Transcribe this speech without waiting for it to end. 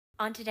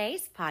On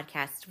today's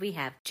podcast, we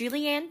have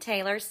Julianne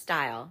Taylor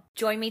Style.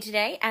 Join me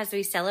today as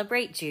we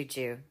celebrate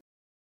Juju.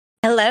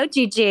 Hello,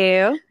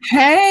 Juju.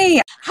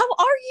 Hey, How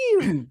are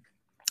you?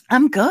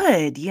 I'm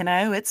good.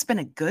 It's been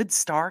a good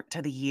start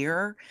to the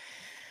year.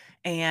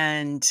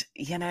 And,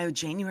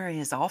 January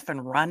is off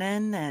and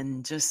running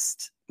and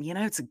just,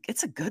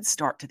 it's a good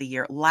start to the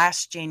year.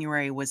 Last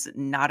January was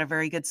not a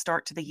very good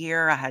start to the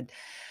year. I had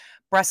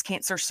breast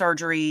cancer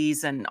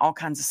surgeries and all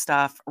kinds of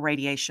stuff,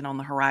 radiation on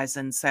the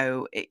horizon.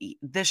 So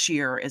this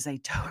year is a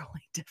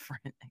totally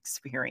different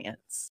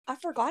experience. I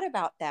forgot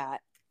about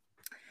that.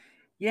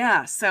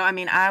 Yeah. So,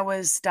 I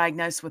was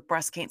diagnosed with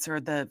breast cancer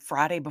the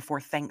Friday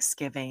before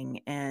Thanksgiving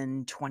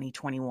in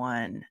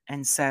 2021.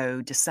 And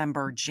so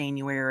December,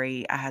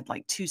 January, I had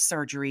like 2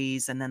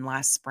 surgeries. And then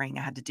last spring,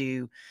 I had to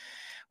do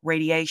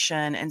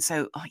radiation. And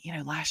so,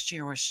 last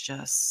year was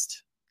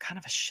just kind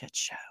of a shit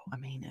show.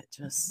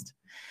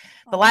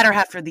 The latter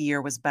half of the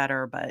year was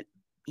better, but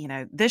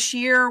this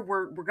year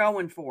we're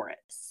going for it.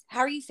 How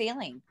are you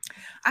feeling?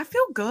 I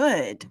feel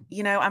good.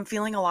 I'm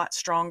feeling a lot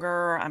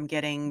stronger. I'm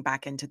getting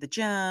back into the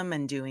gym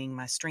and doing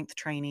my strength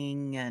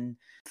training and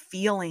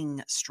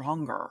feeling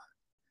stronger.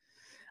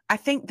 I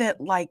think that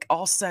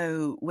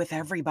also with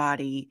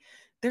everybody,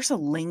 there's a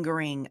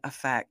lingering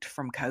effect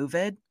from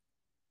COVID.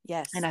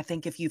 Yes. And I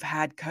think if you've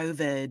had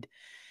COVID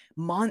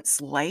months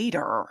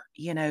later,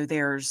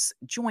 there's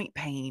joint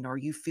pain or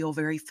you feel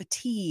very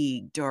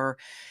fatigued or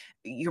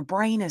your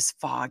brain is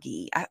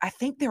foggy. I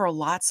think there are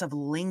lots of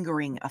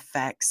lingering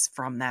effects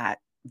from that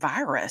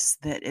virus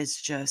that is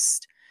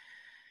just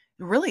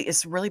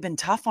it's really been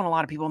tough on a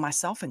lot of people,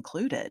 myself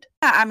included.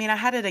 I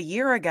had it a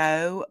year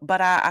ago,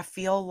 but I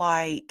feel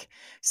like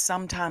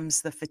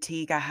sometimes the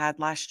fatigue I had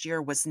last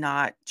year was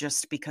not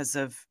just because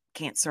of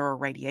cancer or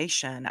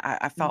radiation.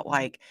 I felt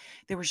like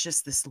there was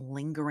just this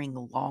lingering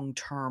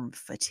long-term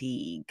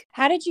fatigue.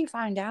 How did you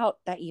find out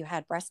that you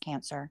had breast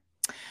cancer?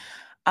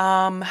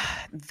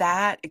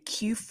 That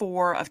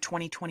Q4 of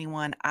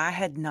 2021, I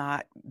had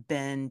not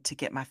been to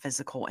get my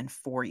physical in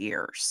 4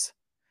 years.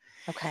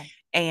 Okay.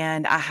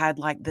 And I had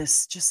like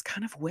this just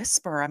kind of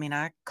whisper.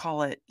 I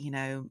call it,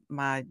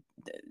 my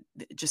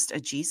just a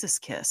Jesus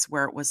kiss,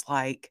 where it was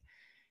like,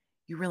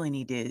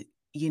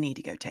 you need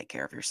to go take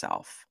care of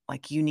yourself.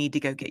 Like you need to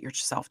go get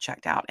yourself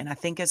checked out. And I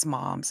think as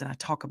moms, and I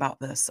talk about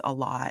this a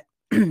lot,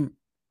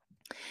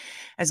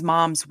 as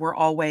moms,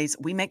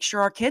 we make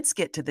sure our kids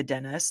get to the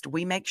dentist.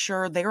 We make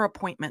sure their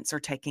appointments are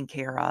taken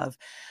care of.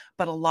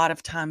 But a lot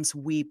of times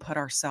we put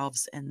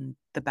ourselves in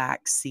the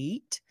back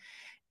seat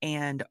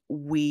and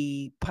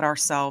we put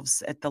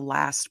ourselves at the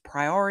last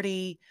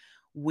priority.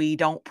 We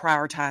don't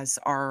prioritize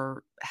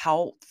our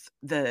health,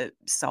 the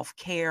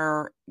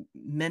self-care,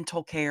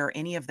 mental care,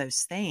 any of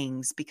those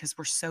things because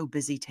we're so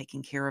busy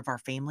taking care of our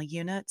family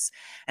units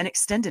and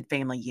extended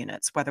family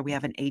units, whether we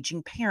have an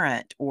aging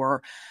parent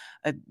or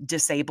a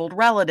disabled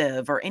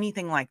relative or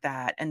anything like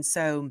that. And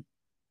so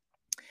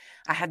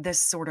I had this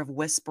sort of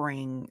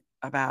whispering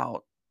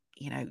about,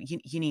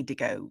 you need to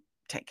go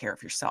take care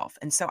of yourself.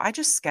 And so I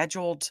just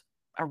scheduled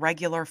a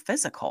regular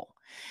physical.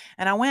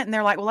 And I went and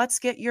they're like, well, let's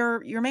get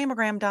your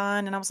mammogram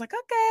done. And I was like,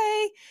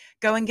 okay,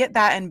 go and get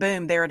that. And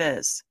boom, there it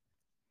is.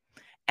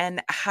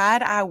 And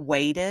had I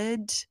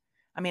waited,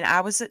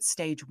 I was at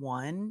stage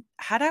 1.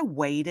 Had I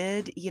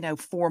waited,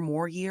 4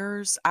 more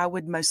years, I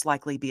would most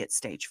likely be at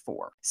stage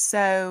 4.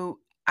 So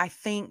I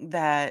think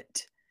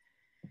that,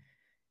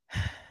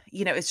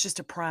 it's just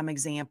a prime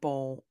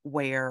example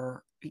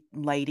where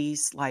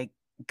ladies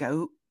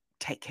go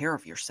take care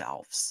of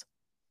yourselves.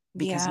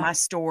 Because my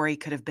story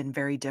could have been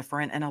very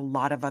different, and a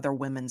lot of other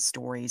women's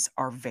stories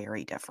are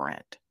very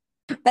different.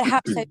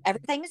 But so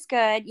everything's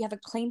good. You have a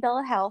clean bill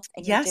of health,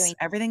 and yes,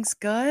 everything's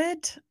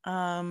good.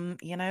 I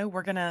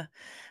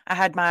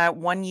had my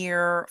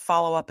 1-year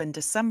follow-up in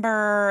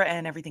December,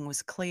 and everything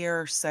was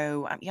clear.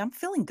 So I'm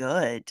feeling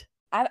good.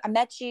 I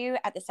met you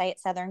at the Say It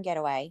Southern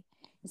Getaway,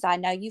 so I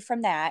know you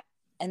from that,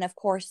 and of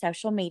course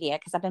social media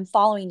because I've been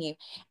following you,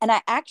 and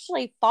I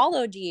actually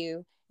followed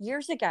you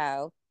years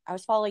ago. I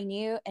was following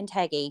you and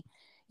Teggy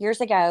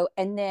years ago.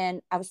 And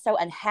then I was so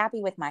unhappy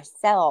with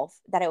myself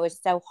that it was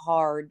so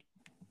hard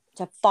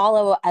to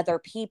follow other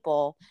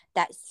people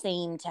that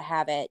seemed to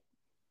have it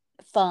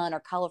fun or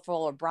colorful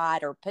or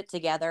bright or put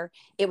together.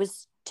 It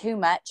was too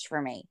much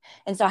for me.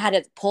 And so I had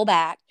to pull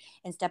back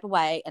and step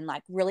away and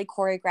really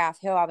choreograph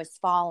who I was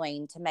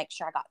following to make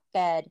sure I got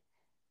fed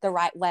the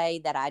right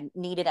way that I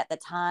needed at the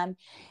time.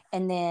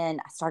 And then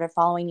I started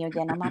following you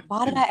again. I'm like,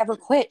 why did I ever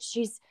quit?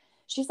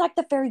 She's like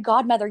the fairy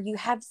godmother. You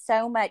have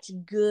so much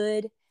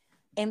good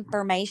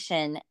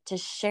information to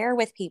share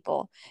with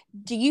people.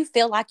 Do you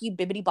feel like you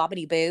bibbity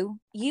bobbity boo?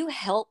 You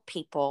help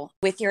people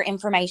with your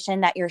information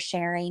that you're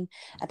sharing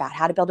about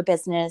how to build a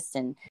business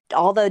and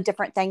all the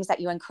different things that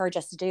you encourage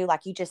us to do,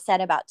 like you just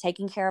said about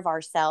taking care of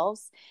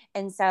ourselves.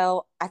 And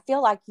so I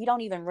feel like you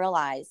don't even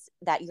realize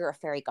that you're a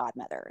fairy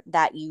godmother,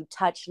 that you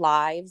touch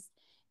lives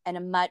in a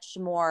much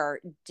more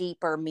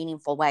deeper,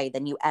 meaningful way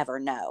than you ever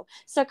know.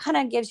 So it kind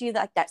of gives you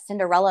that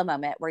Cinderella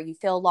moment where you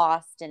feel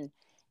lost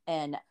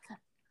and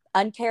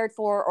uncared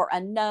for or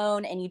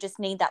unknown, and you just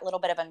need that little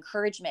bit of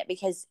encouragement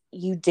because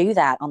you do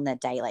that on the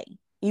daily.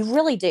 You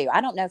really do.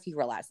 I don't know if you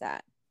realize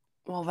that.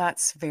 Well,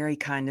 that's very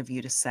kind of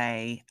you to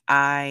say.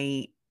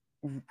 I've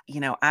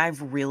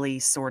really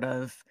sort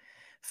of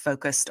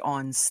focused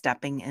on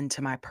stepping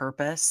into my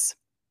purpose.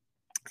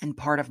 And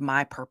part of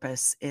my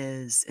purpose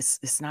is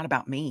it's not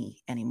about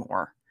me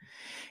anymore.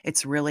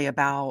 It's really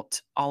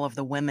about all of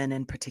the women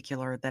in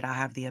particular that I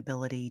have the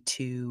ability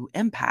to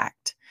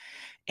impact.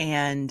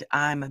 And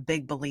I'm a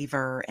big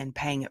believer in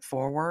paying it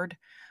forward.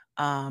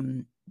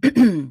 Um,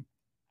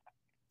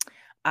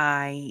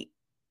 I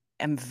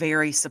am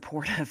very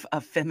supportive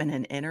of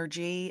feminine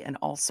energy in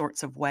all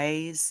sorts of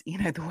ways.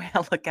 The way I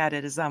look at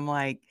it is I'm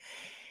like,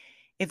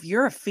 if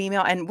you're a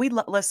female, and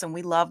listen,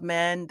 we love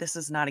men. This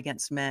is not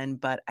against men,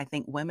 but I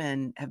think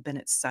women have been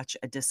at such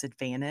a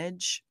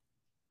disadvantage.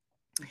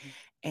 Mhm.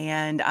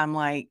 And I'm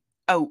like,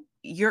 "Oh,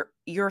 you're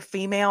a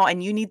female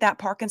and you need that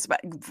parking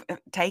spot.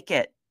 Take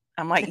it."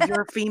 I'm like,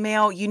 "You're a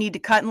female, you need to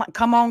cut in line.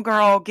 Come on,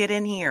 girl, get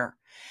in here."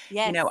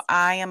 Yes.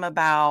 I am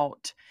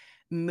about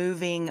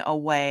moving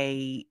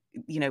away,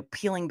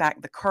 peeling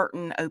back the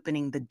curtain,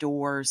 opening the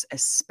doors,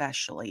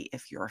 especially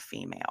if you're a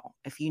female.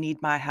 If you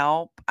need my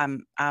help,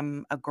 I'm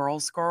a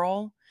girl's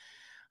girl.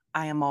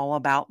 I am all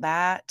about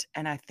that.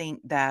 And I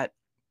think that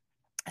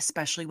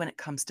especially when it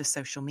comes to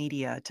social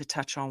media, to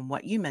touch on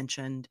what you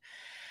mentioned,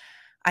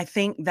 I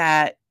think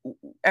that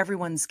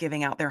everyone's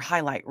giving out their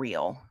highlight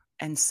reel.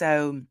 And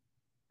so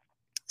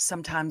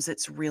sometimes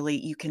it's really,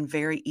 you can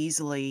very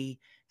easily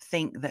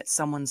think that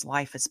someone's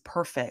life is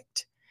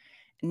perfect.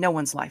 No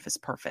one's life is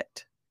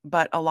perfect,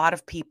 but a lot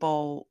of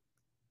people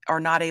are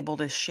not able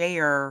to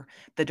share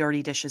the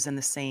dirty dishes in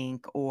the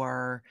sink,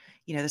 or,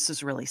 this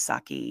is really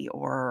sucky,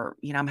 or,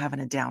 I'm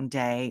having a down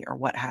day, or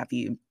what have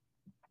you.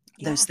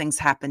 Those Yeah. things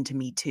happen to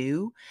me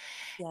too.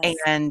 Yes.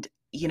 And,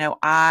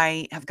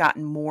 I have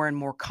gotten more and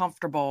more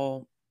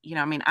comfortable.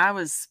 I mean, I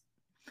was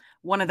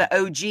one of the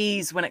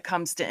OGs when it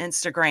comes to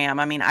Instagram.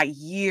 I mean,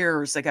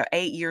 years ago,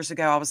 8 years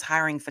ago, I was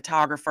hiring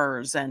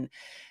photographers and,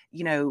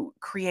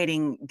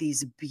 creating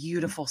these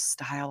beautiful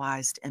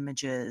stylized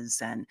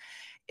images and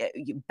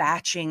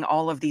batching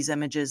all of these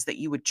images that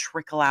you would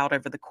trickle out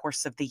over the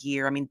course of the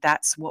year. I mean,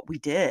 that's what we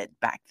did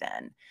back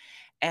then.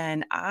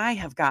 And I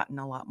have gotten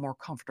a lot more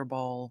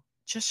comfortable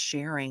just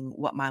sharing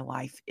what my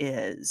life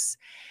is.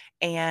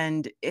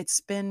 And it's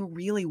been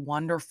really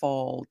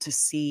wonderful to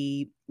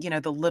see,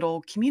 the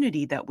little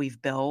community that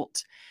we've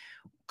built,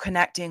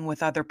 connecting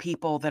with other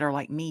people that are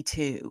like me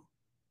too.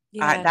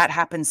 Yes. That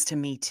happens to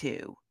me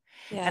too.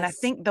 And I Yes.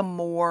 think the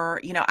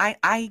more,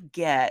 I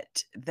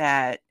get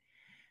that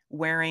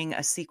wearing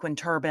a sequin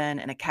turban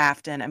and a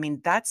caftan, I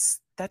mean, that's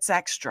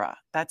extra.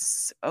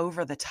 That's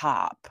over the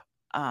top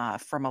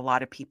from a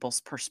lot of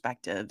people's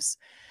perspectives.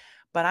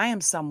 But I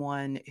am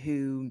someone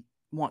who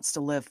wants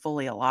to live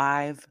fully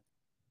alive.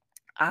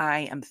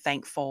 I am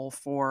thankful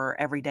for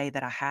every day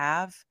that I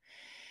have,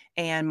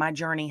 and my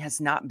journey has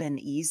not been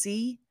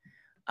easy.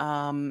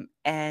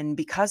 And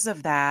because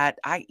of that,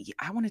 I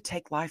want to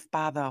take life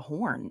by the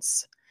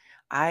horns.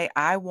 I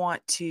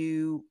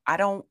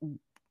don't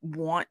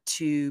want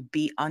to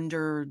be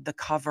under the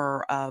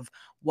cover of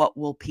what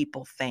will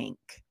people think.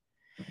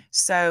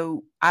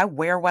 So I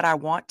wear what I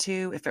want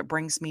to if it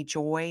brings me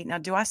joy. Now,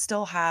 do I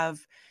still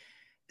have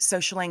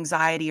social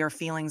anxiety or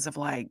feelings of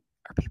like,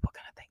 are people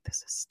going to think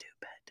this is stupid?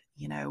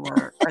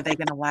 Or are they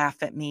going to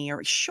laugh at me?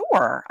 Or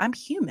sure, I'm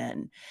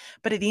human.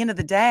 But at the end of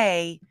the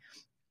day,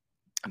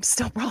 I'm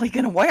still probably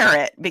going to wear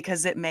it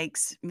because it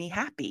makes me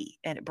happy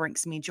and it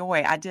brings me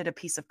joy. I did a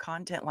piece of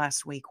content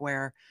last week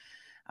where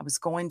I was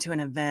going to an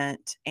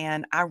event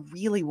and I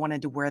really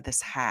wanted to wear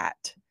this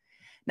hat.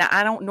 Now,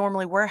 I don't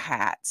normally wear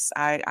hats.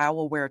 I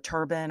will wear a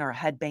turban or a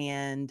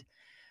headband,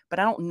 but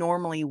I don't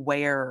normally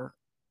wear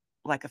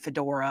like a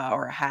fedora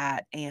or a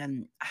hat.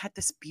 And I had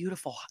this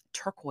beautiful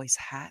turquoise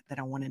hat that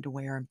I wanted to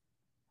wear.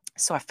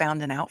 So I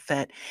found an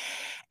outfit,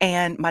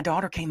 and my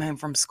daughter came home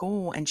from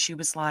school and she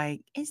was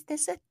like, "Is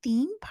this a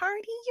theme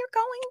party you're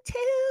going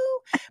to?"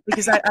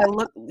 Because I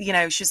look,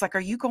 she's like, "Are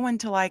you going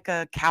to like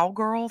a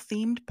cowgirl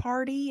themed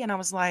party?" And I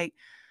was like,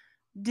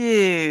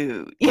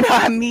 "Dude,"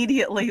 I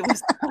immediately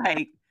was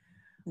like,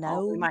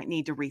 "Oh, we No. might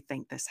need to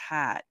rethink this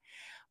hat."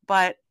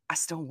 But I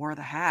still wore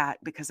the hat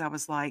because I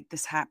was like,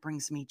 this hat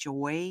brings me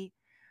joy.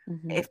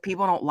 Hmm. If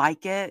people don't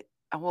like it,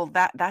 well,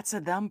 that's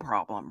a them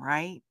problem,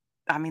 right?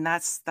 I mean,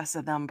 that's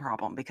a them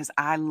problem because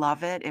I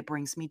love it. It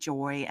brings me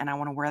joy and I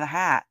want to wear the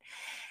hat.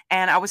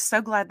 And I was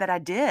so glad that I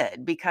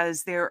did,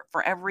 because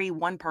for every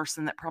one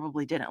person that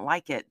probably didn't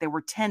like it, there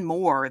were 10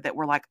 more that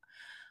were like,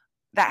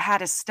 that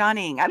hat is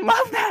stunning. I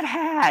love that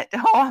hat.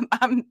 Oh,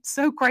 I'm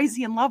so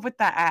crazy in love with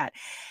that hat.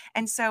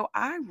 And so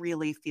I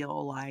really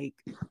feel like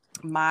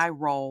my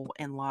role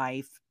in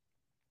life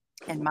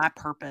and my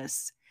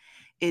purpose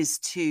is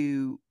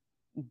to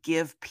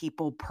give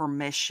people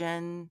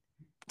permission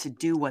to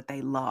do what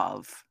they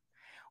love,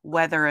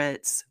 whether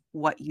it's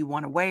what you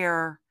want to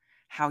wear,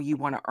 how you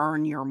want to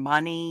earn your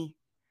money,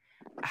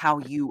 how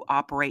you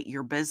operate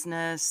your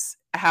business,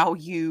 how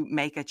you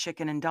make a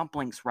chicken and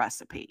dumplings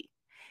recipe.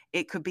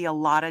 It could be a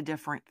lot of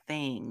different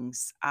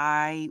things.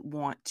 I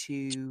want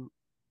to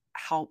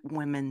help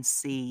women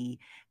see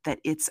that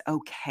it's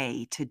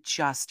okay to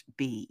just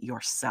be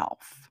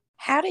yourself.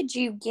 How did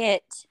you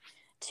get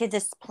to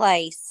this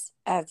place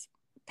of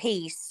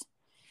peace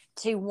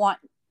to want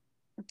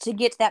to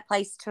get to that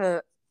place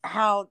to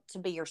how to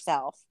be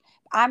yourself?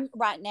 I'm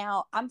right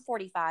now, I'm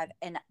 45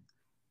 and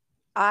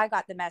I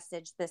got the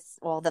message that's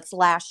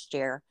last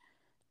year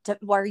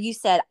where you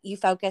said you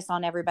focus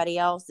on everybody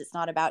else. It's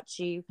not about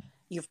you.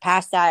 You've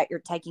passed that. You're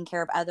taking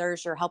care of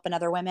others. You're helping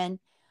other women.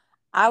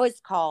 I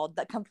was called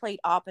the complete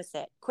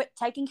opposite. Quit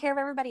taking care of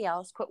everybody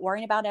else. Quit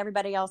worrying about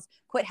everybody else.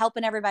 Quit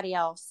helping everybody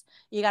else.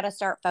 You got to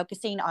start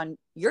focusing on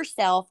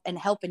yourself and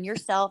helping your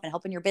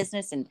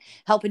business and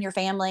helping your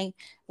family.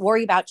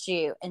 Worry about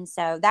you. And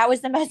so that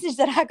was the message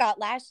that I got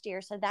last year.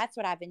 So that's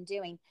what I've been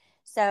doing.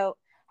 So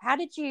how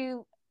did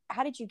you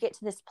get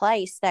to this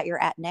place that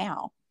you're at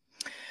now?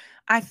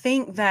 I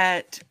think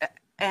that,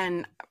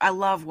 and I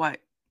love what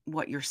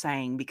you're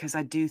saying, because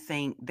I do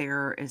think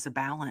there is a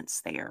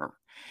balance there.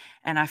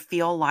 And I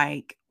feel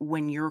like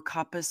when your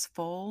cup is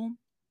full,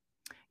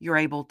 you're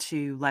able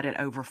to let it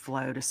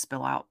overflow to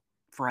spill out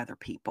for other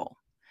people.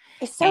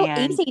 It's so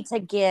And easy to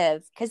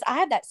give because I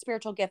have that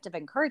spiritual gift of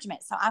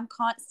encouragement. So I'm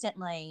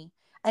constantly,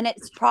 and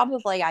it's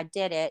probably I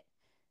did it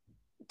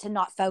to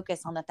not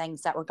focus on the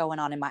things that were going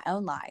on in my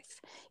own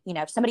life.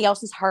 If somebody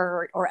else is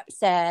hurt or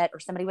upset or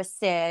somebody was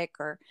sick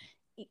or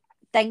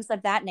things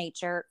of that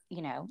nature,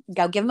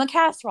 go give them a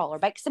casserole or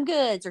bake some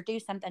goods or do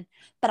something.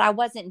 But I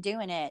wasn't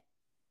doing it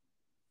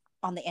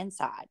on the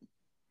inside.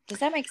 Does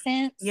that make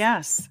sense?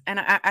 yes, and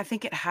I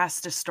think it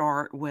has to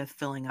start with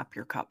filling up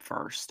your cup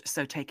first.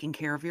 So taking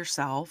care of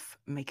yourself,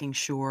 making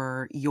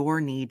sure your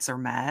needs are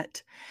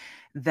met,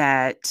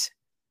 that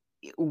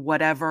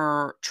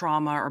whatever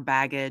trauma or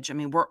baggage, I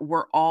mean,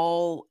 we're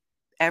all,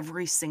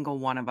 every single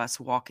one of us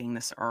walking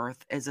this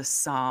earth is a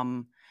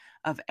sum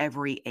of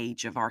every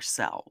age of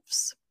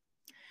ourselves.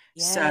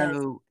 Yes.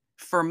 So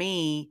for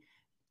me,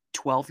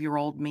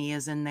 12-year-old me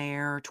is in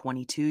there,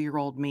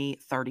 22-year-old me,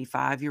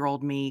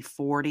 35-year-old me,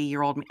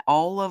 40-year-old me.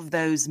 All of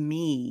those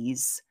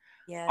me's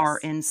are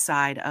Yes.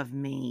 inside of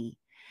me.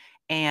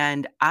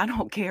 And I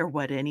don't care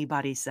what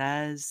anybody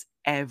says,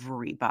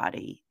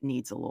 everybody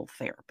needs a little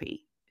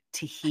therapy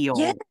to Yes.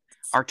 heal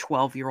our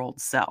 12-year-old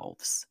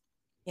selves.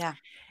 Yeah.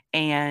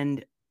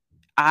 And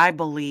I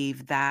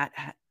believe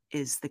that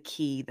is the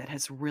key that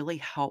has really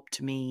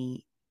helped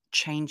me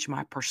change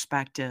my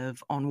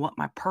perspective on what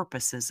my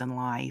purpose is in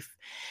life,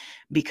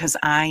 because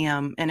I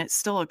am, and it's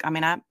still, I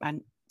mean, I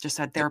just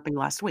had therapy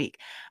last week.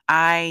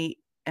 I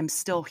am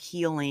still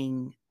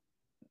healing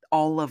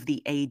all of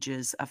the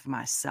ages of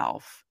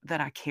myself that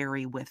I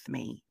carry with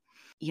me.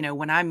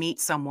 When I meet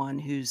someone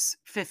who's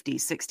 50,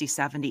 60,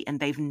 70, and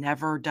they've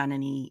never done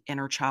any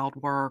inner child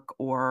work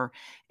or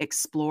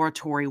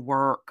exploratory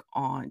work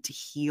on to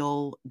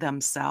heal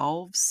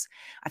themselves,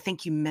 I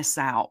think you miss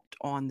out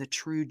on the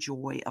true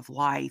joy of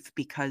life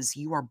because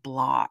you are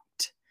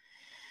blocked.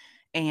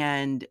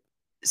 And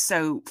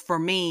so for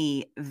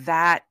me,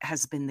 that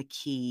has been the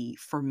key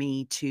for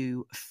me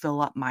to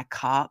fill up my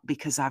cup,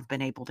 because I've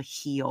been able to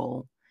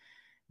heal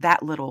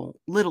that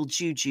little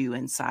Juju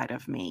inside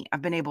of me.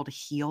 I've been able to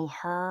heal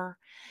her,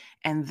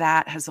 and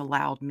that has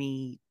allowed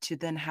me to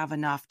then have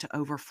enough to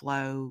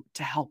overflow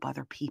to help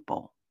other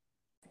people.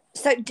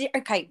 So,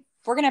 okay,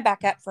 we're going to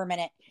back up for a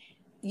minute.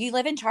 You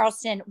live in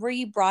Charleston. Were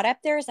you brought up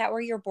there? Is that where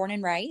you were born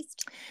and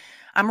raised?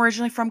 I'm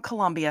originally from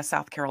Columbia,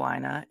 South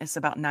Carolina. It's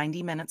about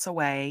 90 minutes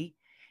away,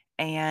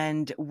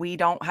 and we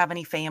don't have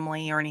any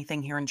family or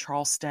anything here in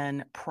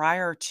Charleston.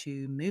 Prior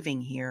to moving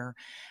here,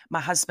 my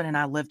husband and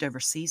I lived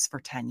overseas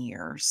for 10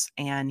 years,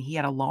 and he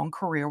had a long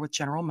career with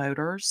General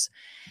Motors,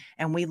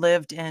 and we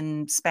lived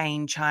in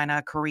Spain,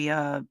 China,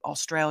 Korea,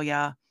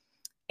 Australia.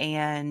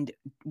 And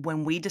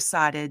when we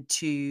decided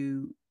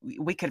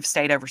we could have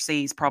stayed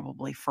overseas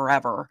probably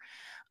forever.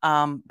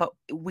 But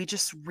we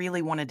just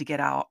really wanted to get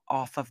out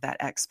off of that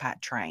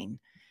expat train.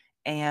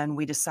 And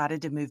we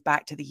decided to move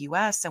back to the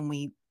US, and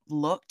we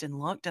looked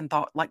and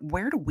thought, like,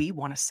 where do we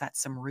want to set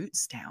some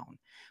roots down?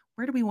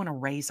 Where do we want to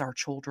raise our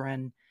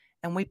children?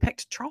 And we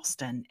picked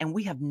Charleston, and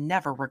we have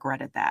never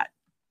regretted that.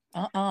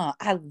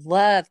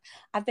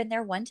 I've been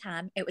there one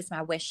time. It was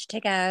my wish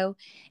to go.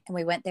 And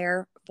we went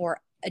there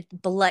for a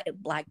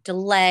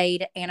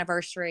delayed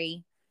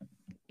anniversary,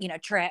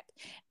 trip.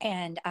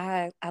 And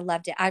I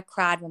loved it. I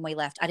cried when we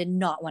left. I did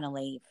not want to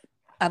leave.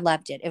 I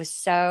loved it. It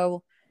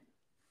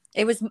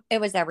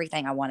was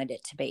everything I wanted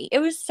it to be. It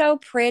was so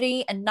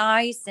pretty and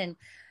nice, and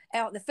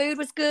the food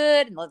was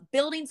good, and the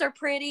buildings are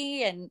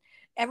pretty, and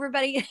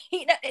everybody,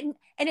 and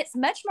it's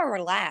much more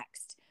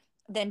relaxed.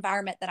 The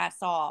environment that I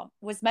saw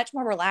was much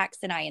more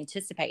relaxed than I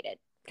anticipated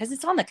because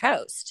it's on the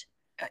coast.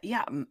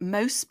 Yeah,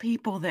 most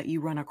people that you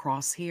run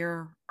across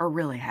here are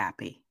really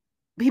happy.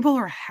 People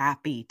are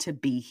happy to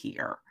be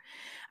here.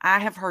 I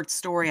have heard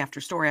story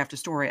after story after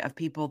story of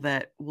people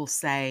that will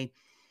say,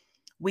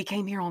 "We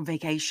came here on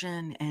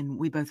vacation and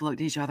we both looked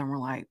at each other and we're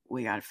like,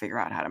 we got to figure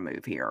out how to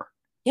move here."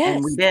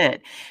 And we Yes.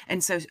 did.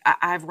 And so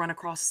I've run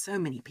across so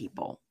many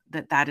people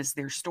that is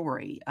their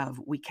story of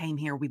we came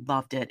here, we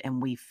loved it,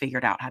 and we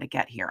figured out how to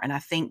get here. And I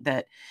think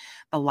that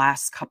the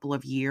last couple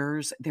of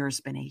years,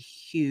 there's been a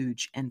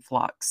huge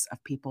influx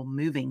of people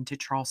moving to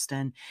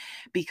Charleston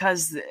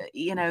because,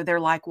 they're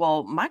like,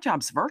 well, my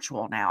job's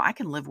virtual now. I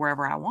can live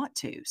wherever I want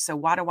to. So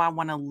why do I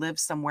want to live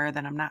somewhere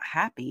that I'm not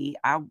happy?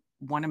 I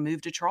want to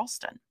move to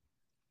Charleston.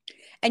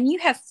 And you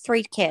have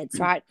 3 kids,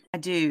 right? I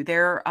do.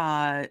 They're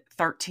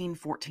 13,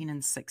 14,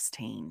 and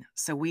 16.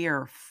 So we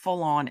are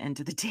full on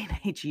into the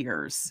teenage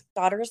years.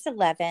 Daughter's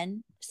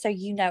 11, so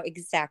you know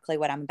exactly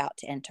what I'm about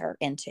to enter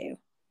into.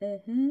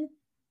 Mm-hmm.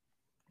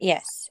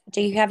 Yes.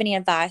 Do you have any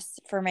advice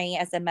for me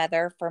as a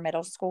mother for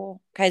middle school?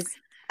 Because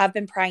I've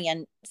been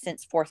praying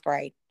since 4th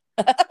grade.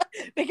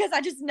 Because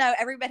I just know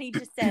everybody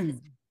just says,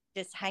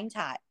 just hang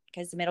tight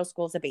because middle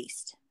school is a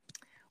beast.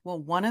 Well,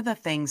 one of the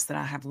things that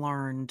I have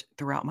learned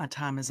throughout my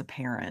time as a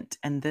parent,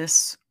 and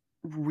this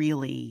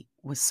really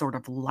was sort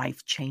of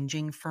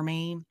life-changing for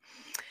me,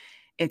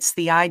 it's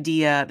the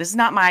idea, this is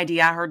not my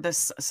idea, I heard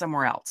this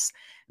somewhere else,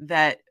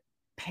 that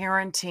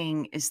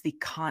parenting is the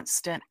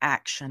constant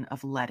action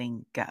of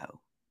letting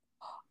go.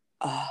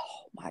 Oh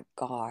my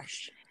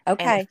gosh. And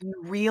if Okay. you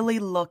really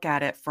look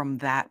at it from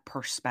that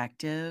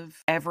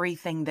perspective,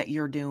 everything that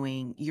you're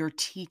doing, you're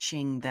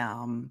teaching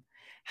them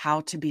how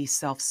to be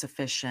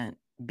self-sufficient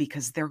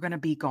because they're going to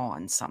be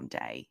gone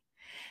someday.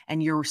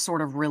 And you're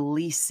sort of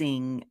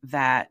releasing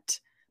that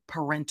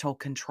parental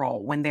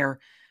control. When they're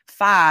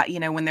 5,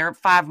 when they're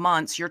 5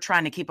 months, you're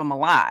trying to keep them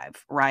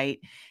alive, right?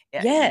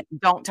 Yeah.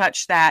 Don't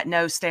touch that.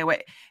 No, stay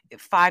away.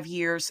 5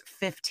 years,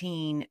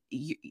 15,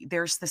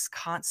 there's this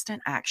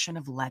constant action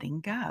of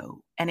letting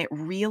go. And it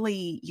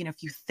really,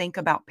 if you think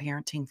about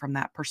parenting from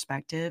that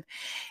perspective,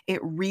 it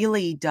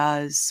really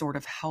does sort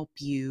of help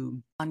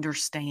you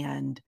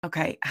understand,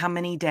 okay, how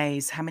many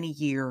days, how many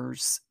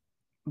years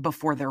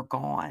before they're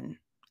gone.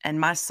 And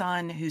my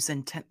son, who's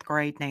in 10th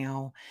grade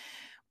now,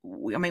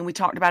 we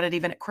talked about it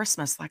even at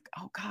Christmas, like,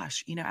 oh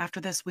gosh, after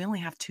this, we only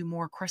have 2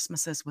 more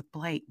Christmases with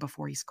Blake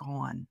before he's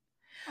gone.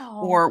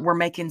 Oh, Or we're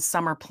making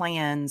summer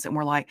plans and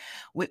we're like,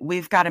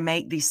 we've got to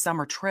make these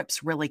summer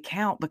trips really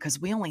count because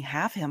we only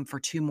have him for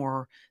 2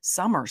 more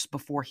summers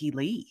before he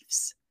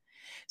leaves.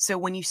 So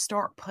when you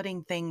start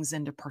putting things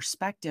into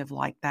perspective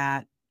like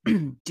that,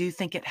 do you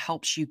think it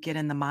helps you get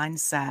in the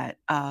mindset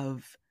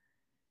of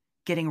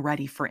getting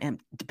ready for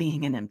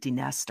being an empty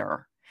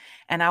nester?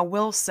 And I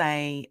will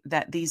say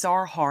that these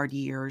are hard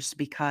years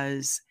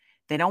because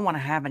they don't want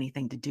to have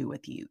anything to do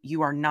with you.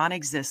 You are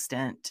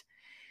non-existent.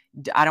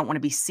 I don't want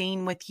to be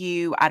seen with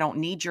you. I don't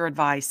need your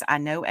advice. I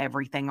know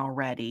everything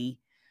already.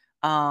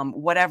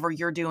 Whatever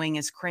you're doing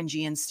is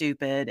cringy and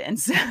stupid. And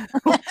so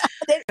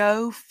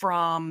go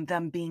from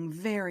them being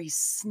very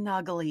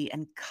snuggly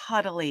and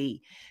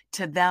cuddly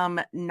to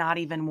them not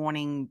even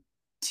wanting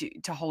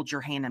to hold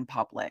your hand in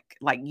public.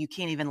 Like you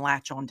can't even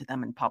latch on to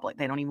them in public.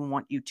 They don't even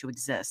want you to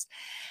exist.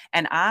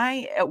 And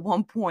I, at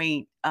one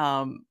point,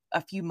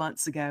 a few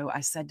months ago, I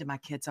said to my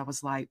kids, I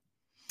was like,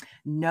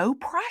 no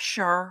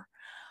pressure.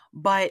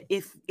 But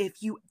if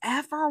you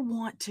ever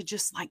want to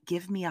just like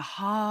give me a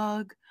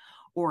hug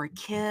or a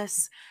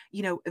kiss,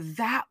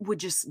 that would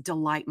just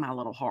delight my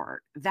little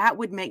heart. That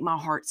would make my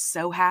heart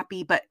so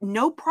happy, but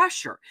no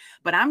pressure.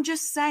 But I'm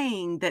just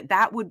saying that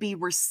that would be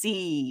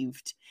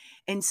received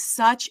in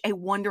such a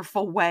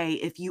wonderful way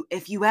if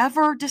you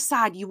ever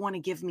decide you want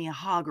to give me a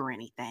hug or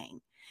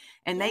anything.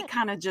 And they yeah.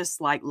 kind of just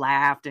like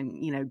laughed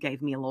and,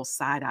 gave me a little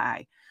side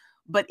eye.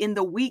 But in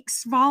the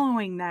weeks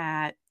following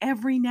that,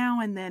 every now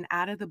and then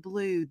out of the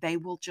blue, they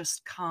will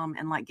just come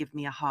and like give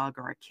me a hug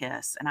or a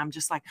kiss. And I'm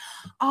just like,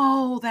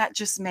 oh, that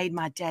just made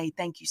my day.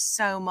 Thank you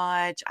so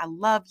much. I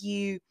love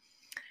you.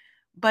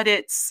 But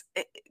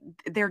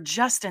they're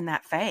just in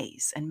that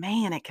phase. And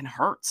man, it can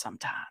hurt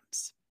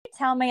sometimes.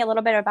 Tell me a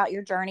little bit about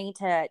your journey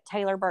to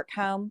Taylor Burke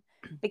Home,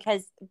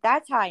 because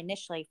that's how I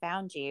initially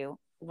found you,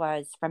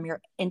 was from your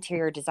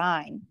interior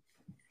design.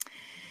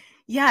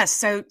 Yes.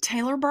 So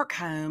Taylor Burke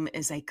Home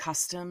is a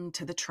custom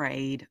to the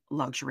trade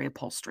luxury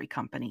upholstery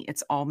company.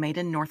 It's all made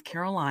in North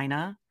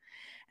Carolina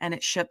and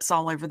it ships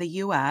all over the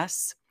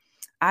US.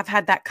 I've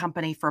had that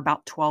company for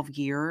about 12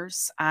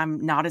 years.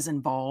 I'm not as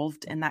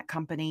involved in that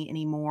company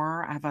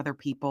anymore. I have other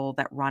people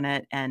that run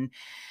it, and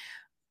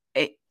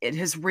it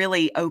has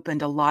really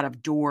opened a lot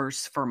of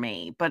doors for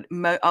me. But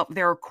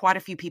there are quite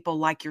a few people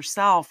like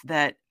yourself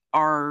that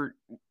are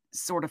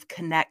sort of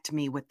connect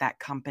me with that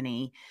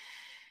company.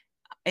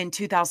 In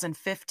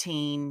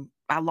 2015,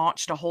 I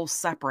launched a whole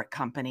separate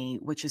company,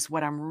 which is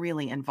what I'm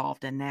really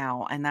involved in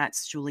now. And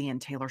that's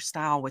Julianne Taylor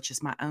Style, which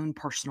is my own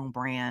personal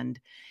brand.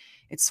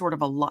 It's sort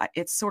of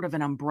it's sort of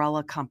an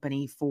umbrella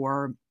company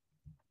for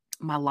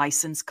my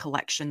licensed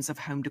collections of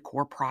home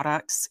decor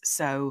products.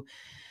 So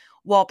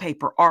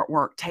wallpaper,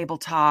 artwork,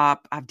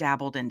 tabletop. I've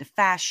dabbled into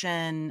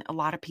fashion. A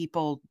lot of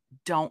people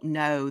don't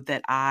know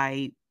that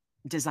I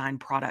design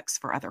products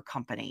for other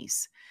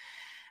companies.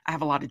 I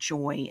have a lot of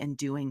joy in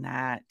doing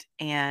that.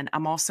 And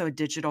I'm also a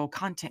digital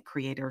content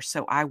creator.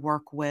 So I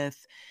work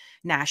with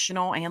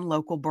national and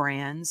local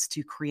brands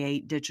to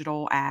create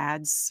digital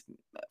ads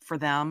for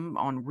them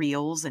on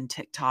Reels and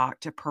TikTok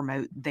to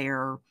promote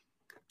their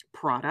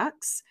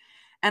products.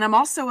 And I'm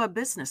also a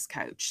business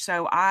coach.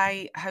 So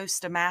I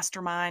host a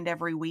mastermind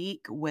every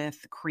week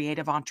with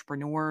creative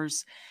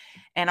entrepreneurs.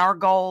 And our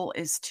goal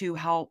is to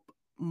help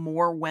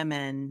more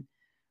women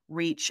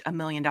reach $1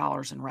 million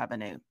in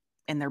revenue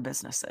in their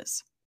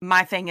businesses.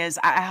 My thing is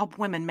I help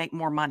women make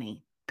more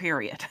money,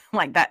 period.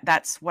 Like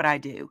that's what I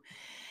do.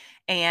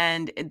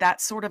 And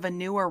that's sort of a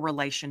newer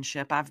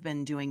relationship. I've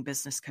been doing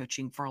business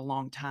coaching for a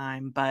long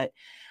time, but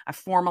I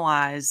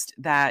formalized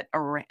that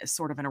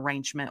sort of an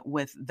arrangement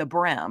with the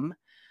Brim,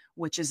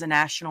 which is a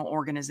national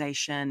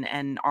organization,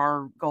 and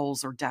our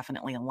goals are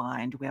definitely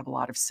aligned. We have a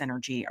lot of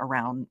synergy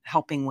around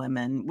helping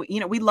women.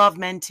 We love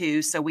men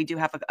too, so we do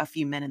have a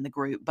few men in the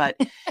group, but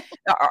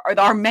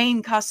our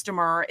main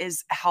customer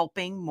is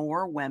helping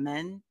more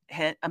women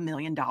hit $1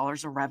 million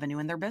of revenue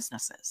in their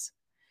businesses.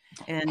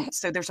 And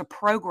so there's a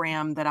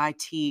program that I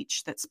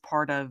teach that's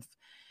part of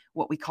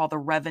what we call the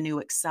Revenue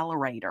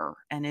Accelerator,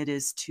 and it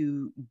is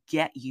to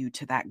get you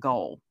to that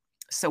goal.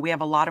 So we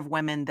have a lot of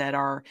women that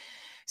are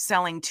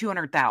selling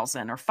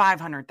 200,000 or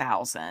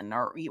 500,000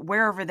 or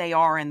wherever they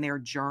are in their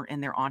journey, in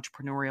their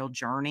entrepreneurial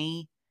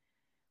journey.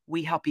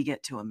 We help you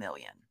get to 1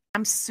 million.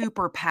 I'm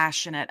super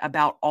passionate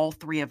about all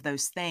three of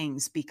those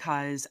things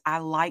because I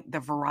like the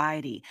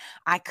variety.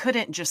 I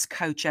couldn't just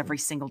coach every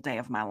single day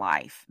of my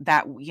life.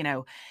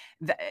 And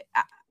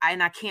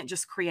I can't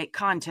just create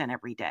content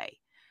every day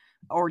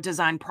or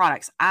design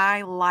products.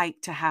 I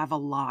like to have a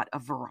lot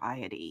of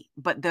variety,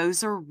 but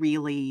those are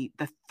really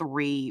the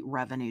three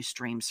revenue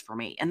streams for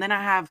me. And then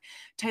I have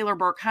Taylor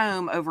Burke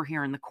Home over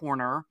here in the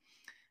corner.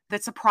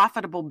 That's a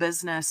profitable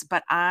business,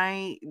 but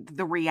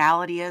the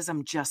reality is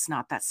I'm just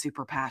not that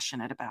super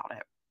passionate about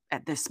it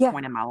at this Yeah.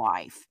 point in my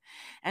life.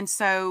 And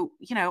so,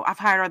 I've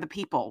hired other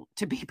people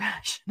to be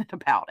passionate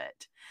about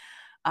it.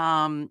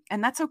 And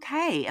that's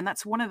okay. And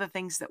that's one of the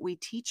things that we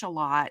teach a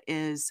lot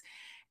is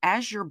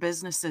as your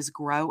businesses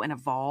grow and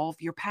evolve,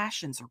 your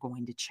passions are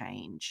going to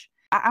change.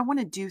 I want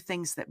to do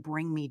things that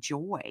bring me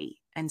joy.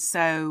 And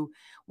so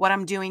what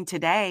I'm doing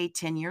today,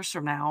 10 years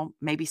from now,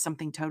 maybe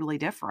something totally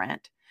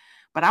different.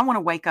 But I want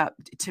to wake up.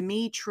 To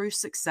me, true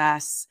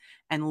success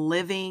and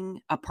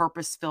living a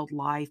purpose-filled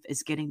life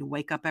is getting to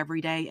wake up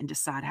every day and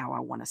decide how I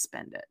want to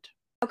spend it.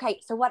 Okay,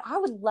 so what I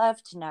would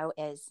love to know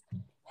is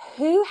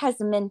who has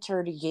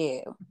mentored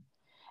you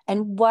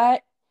and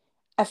what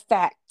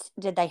effect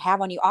did they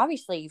have on you?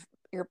 Obviously,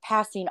 you're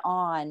passing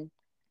on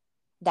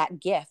that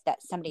gift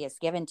that somebody has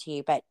given to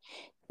you, but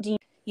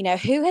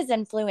who has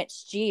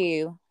influenced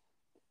you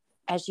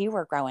as you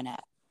were growing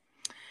up?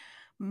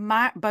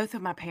 Both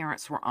of my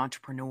parents were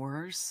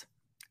entrepreneurs,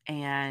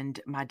 and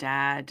my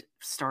dad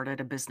started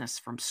a business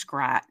from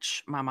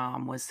scratch. My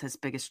mom was his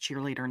biggest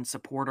cheerleader and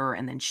supporter,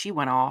 and then she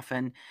went off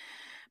and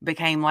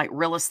became like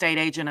real estate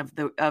agent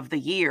of the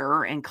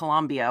year in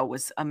Colombia,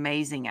 was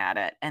amazing at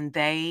it. And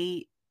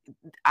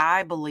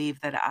I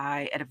believe that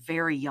I, at a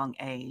very young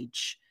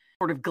age,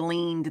 sort of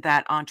gleaned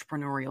that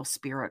entrepreneurial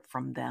spirit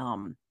from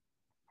them.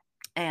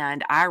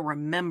 And I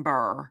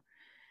remember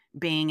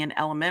being in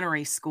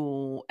elementary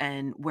school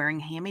and wearing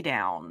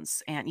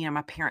hand-me-downs, and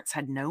my parents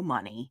had no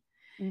money,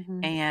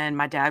 Mm-hmm. and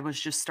my dad was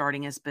just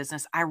starting his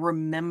business. I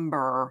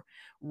remember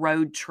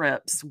road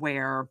trips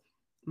where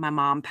my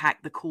mom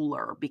packed the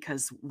cooler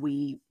because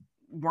we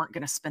weren't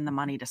going to spend the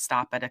money to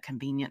stop at a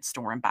convenience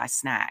store and buy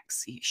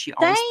snacks. She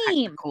always packed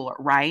the Same. cooler,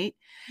 right?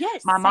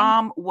 Yes. My Same.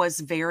 mom was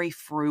very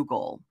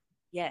frugal.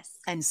 Yes.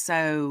 And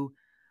so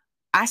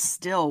I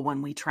still,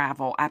 when we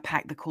travel, I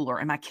pack the cooler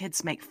and my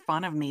kids make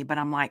fun of me, but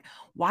I'm like,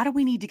 why do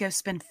we need to go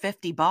spend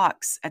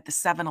 $50 at the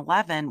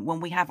 7-Eleven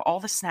when we have all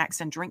the snacks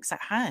and drinks at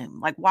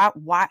home? Like,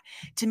 why,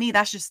 to me,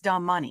 that's just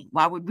dumb money.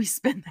 Why would we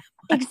spend that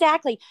money?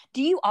 Exactly.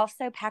 Do you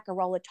also pack a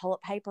roll of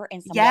toilet paper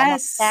and some Walmart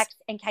Yes. sacks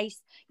in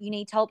case you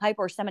need toilet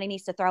paper or somebody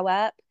needs to throw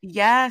up?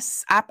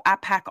 Yes. I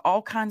pack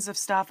all kinds of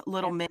stuff,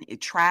 little Yes. mini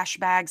trash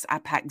bags. I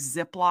pack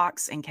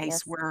Ziplocs in case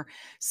Yes. we're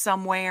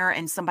somewhere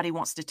and somebody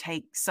wants to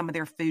take some of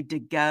their food to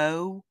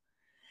go.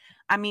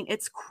 I mean,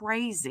 it's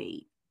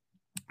crazy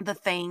the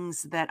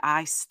things that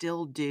I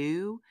still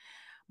do,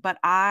 but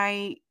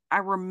I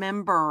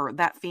remember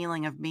that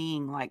feeling of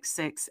being like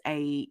 6,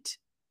 8,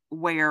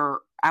 where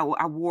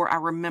I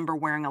remember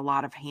wearing a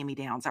lot of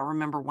hand-me-downs. I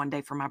remember one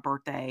year for my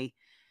birthday,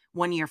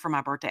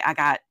 I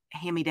got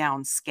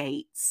hand-me-down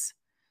skates.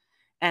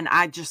 And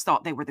I just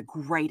thought they were the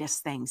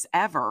greatest things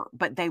ever,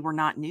 but they were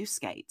not new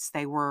skates.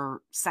 They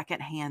were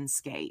secondhand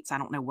skates. I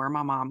don't know where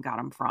my mom got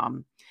them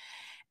from.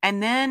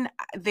 And then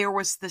there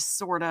was this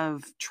sort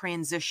of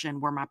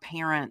transition where my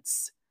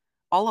parents,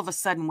 all of a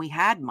sudden we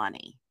had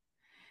money.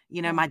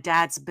 Yeah. My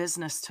dad's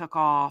business took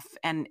off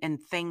and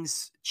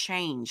things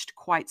changed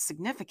quite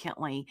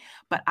significantly,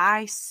 but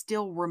I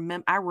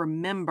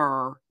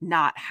remember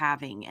not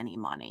having any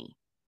money.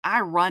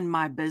 I run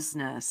my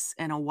business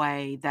in a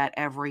way that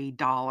every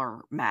dollar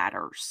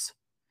matters.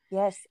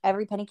 Yes,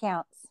 every penny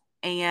counts.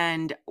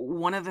 And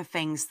one of the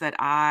things that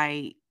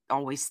I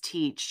always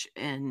teach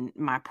in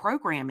my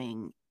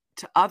programming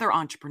to other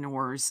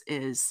entrepreneurs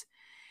is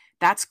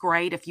that's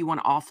great if you want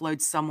to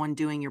offload someone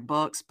doing your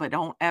books, but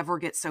don't ever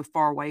get so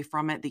far away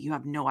from it that you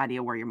have no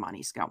idea where your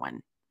money's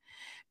going.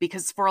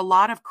 Because for a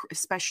lot of,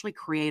 especially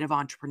creative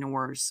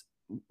entrepreneurs,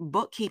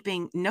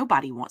 bookkeeping,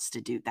 nobody wants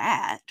to do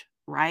that,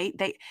 right?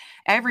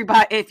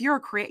 Everybody, if you're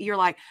a creator, you're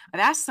like,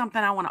 that's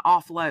something I want to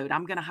offload.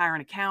 I'm going to hire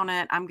an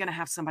accountant. I'm going to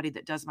have somebody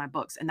that does my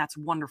books. And that's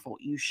wonderful.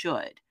 You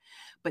should.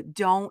 But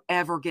don't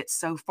ever get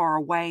so far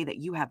away that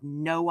you have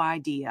no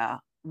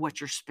idea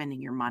what you're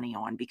spending your money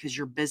on, because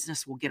your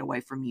business will get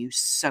away from you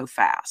so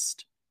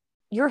fast.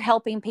 You're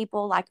helping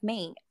people like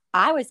me.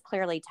 I was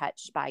clearly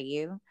touched by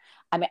you.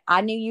 I mean, I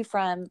knew you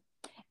from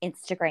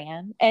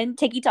Instagram and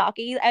TikTok,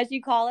 as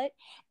you call it.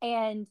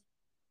 And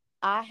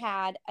I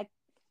had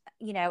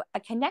a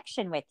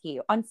connection with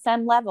you on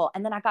some level.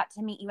 And then I got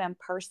to meet you in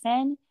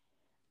person,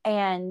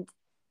 and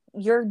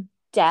your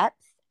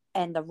depth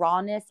and the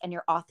rawness and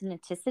your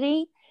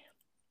authenticity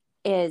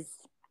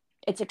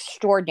it's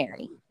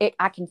extraordinary.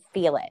 I can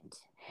feel it.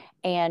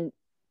 And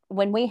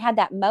when we had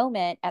that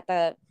moment at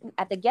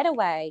the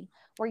getaway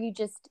where you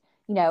just,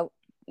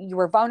 you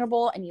were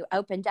vulnerable and you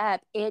opened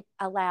up, it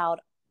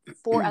allowed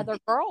 4 other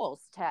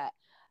girls to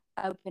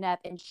open up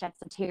and shed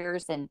some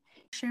tears and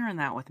Sharing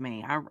that with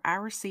me. I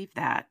received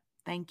that.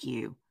 Thank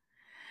you.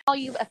 call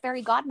you a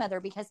fairy godmother,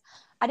 because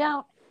I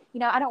don't,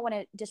 I don't want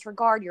to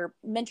disregard your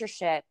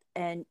mentorship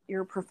and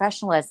your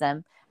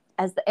professionalism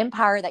as the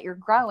empire that you're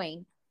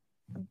growing.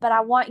 But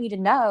I want you to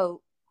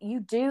know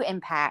you do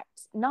impact,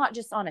 not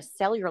just on a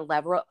cellular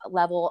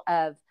level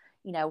of,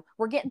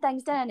 we're getting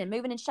things done and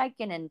moving and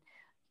shaking and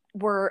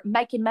we're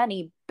making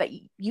money, but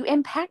you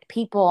impact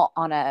people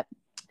on a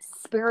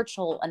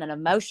spiritual and an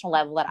emotional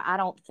level that I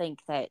don't think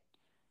that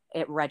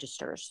it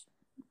registers.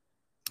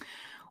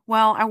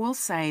 Well, I will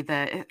say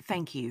that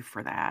thank you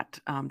for that.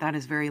 That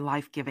is very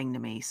life-giving to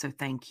me, so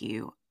thank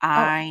you. Oh,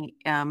 I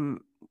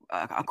am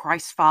a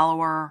Christ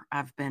follower.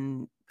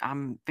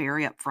 I'm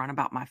very upfront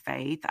about my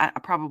faith. I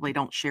probably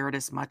don't share it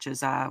as much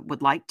as I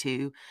would like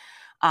to,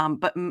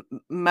 but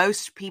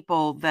most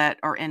people that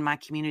are in my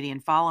community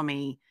and follow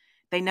me,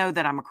 they know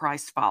that I'm a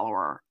Christ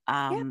follower.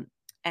 yeah.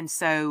 And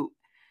so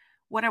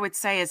what I would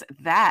say is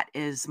that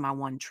is my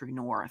one true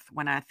north.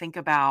 When I think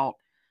about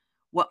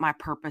what my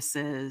purpose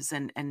is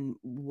and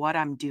what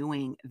I'm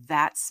doing,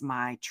 that's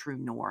my true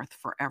north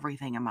for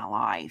everything in my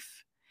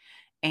life.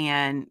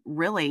 And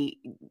really,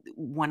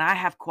 when I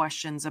have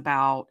questions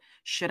about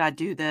should I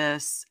do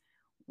this,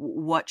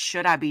 what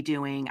should I be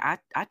doing,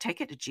 I take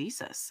it to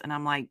Jesus and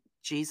I'm like,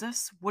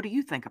 Jesus, what do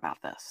you think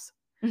about this?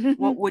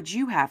 What would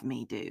you have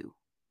me do?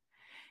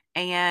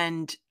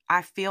 And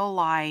I feel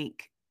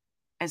like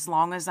as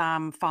long as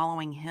I'm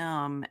following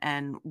him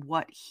and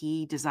what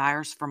he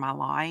desires for my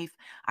life,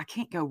 I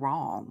can't go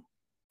wrong.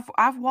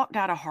 I've walked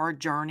out a hard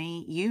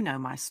journey. You know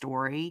my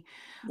story.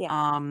 Yeah.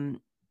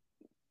 Um,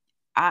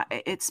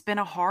 it's been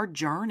a hard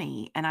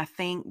journey, and I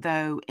think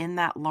though in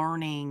that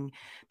learning,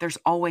 there's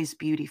always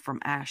beauty from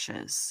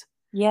ashes,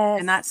 and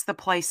Yes. that's the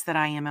place that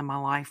I am in my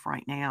life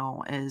right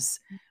now. Is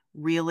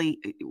really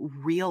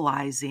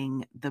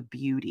realizing the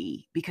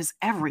beauty, because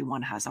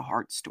everyone has a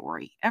hard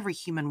story. Every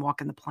human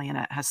walking the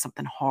planet has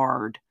something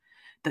hard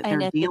that And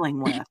they're if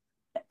dealing with.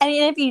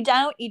 if you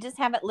don't, you just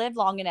haven't lived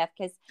long enough,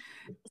 because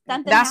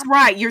something That's happened.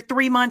 right. You're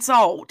 3 months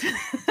old.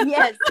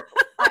 Yes.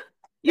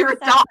 You're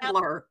There's a something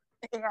toddler.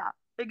 Yeah,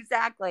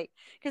 exactly.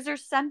 Because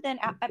there's something,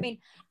 I mean,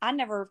 I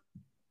never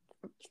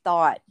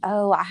thought,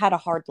 oh, I had a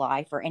hard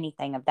life or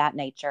anything of that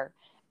nature.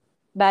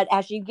 But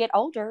as you get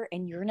older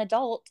and you're an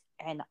adult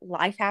and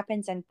life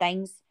happens and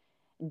things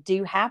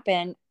do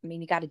happen, I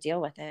mean, you got to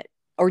deal with it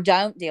or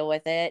don't deal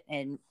with it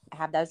and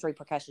have those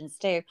repercussions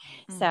too.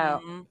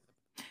 So, Mhm.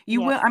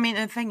 You will, yes, I mean,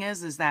 the thing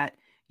is that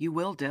you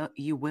will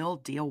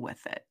deal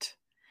with it.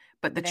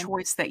 But the even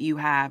choice that you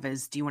have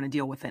is, do you wanna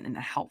deal with it in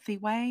a healthy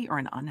way or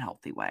an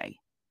unhealthy way?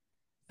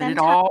 But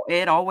sometimes,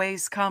 it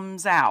always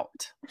comes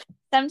out.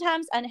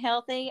 sometimes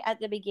unhealthy at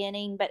the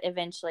beginning, but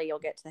eventually you'll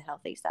get to the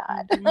healthy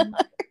side. Mhm.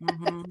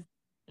 Mhm.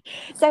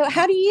 So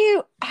how do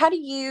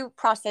you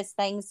process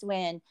things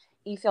when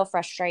you feel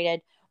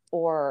frustrated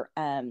or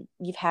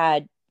you've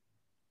had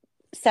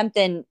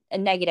something a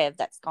negative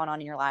that's gone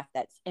on in your life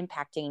that's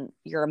impacting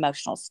your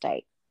emotional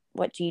state?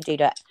 What do you do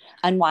to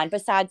unwind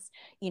besides,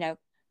 you know,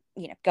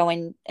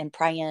 going and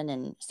praying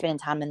and spending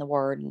time in the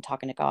Word and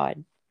talking to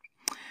God?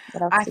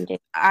 What else I do th you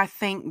do? I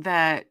think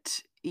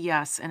that,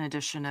 yes, in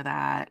addition to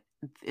that,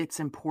 it's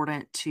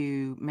important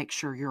to make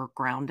sure you're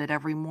grounded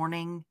every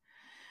morning.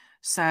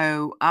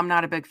 So, I'm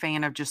not a big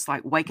fan of just,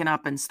 like, waking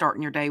up and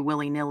starting your day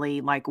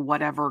willy-nilly, like,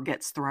 whatever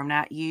gets thrown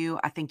at you.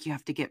 I think you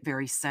have to get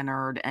very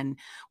centered, and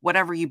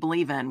whatever you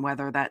believe in,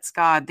 whether that's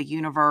God, the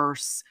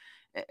universe,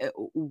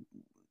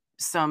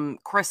 some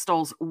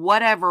crystals,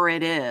 whatever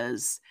it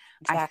is,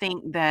 I Exactly.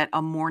 think that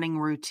a morning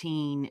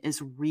routine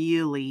is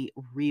really,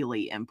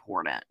 really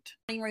important.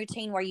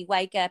 routine where you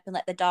wake up and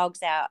let the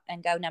dogs out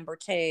and go number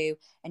two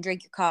and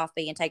drink your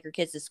coffee and take your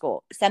kids to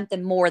school.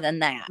 Something more than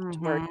that.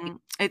 Where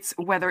It's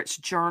whether it's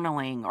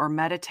journaling or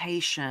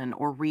meditation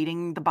or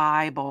reading the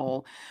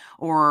Bible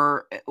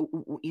or,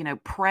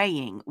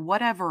 praying,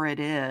 whatever it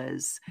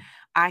is,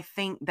 I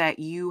think that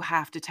you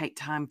have to take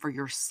time for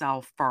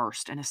yourself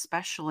first. And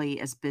especially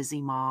as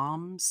busy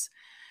moms,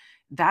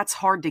 that's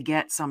hard to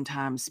get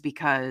sometimes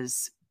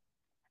because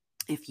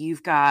if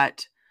you've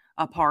got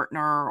a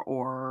partner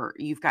or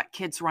you've got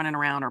kids running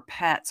around or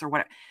pets or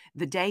what,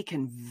 the day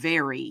can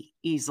very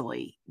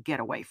easily get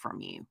away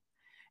from you.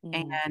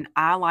 mm, And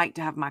I like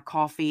to have my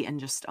coffee and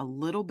just a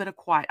little bit of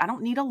quiet. I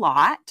don't need a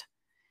lot.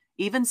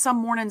 Even some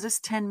mornings it's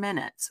 10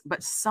 minutes,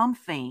 but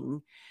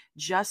something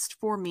just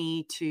for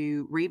me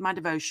to read my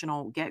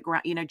devotional, get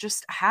ground,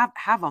 just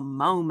have a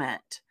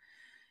moment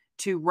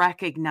to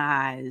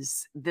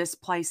recognize this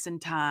place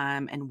and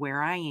time and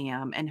where I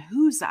am and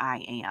whose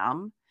I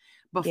am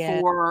yeah.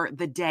 before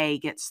the day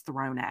gets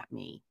thrown at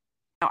me.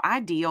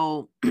 I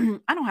deal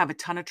I don't have a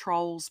ton of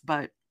trolls,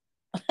 but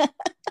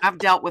I've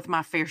dealt with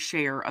my fair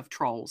share of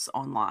trolls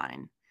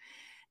online.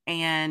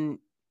 And,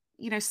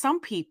 some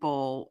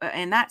people,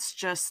 and that's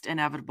just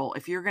inevitable.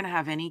 If you're going to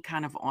have any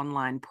kind of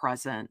online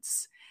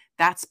presence,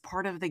 that's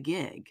part of the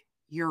gig.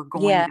 You're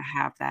going Yeah. to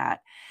have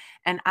that.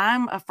 And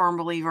I'm a firm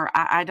believer.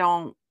 I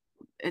don't,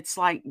 it's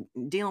like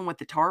dealing with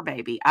the tar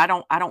baby. I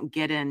don't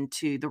get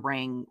into the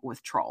ring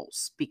with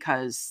trolls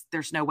because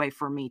there's no way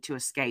for me to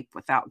escape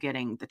without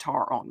getting the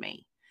tar on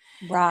me.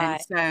 And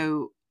Right.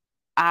 so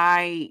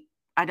I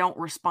I don't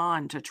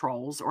respond to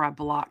trolls or I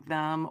block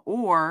them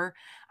or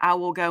I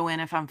will go in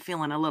if I'm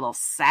feeling a little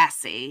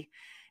sassy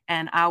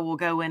and I will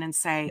go in and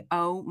say,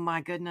 "Oh my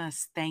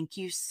goodness, thank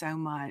you so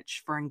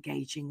much for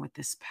engaging with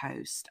this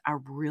post. I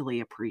really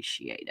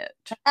appreciate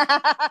it."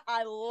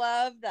 I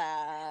love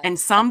that. And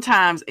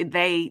sometimes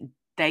they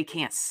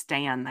can't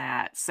stand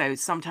that. So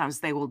sometimes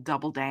they will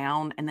double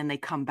down and then they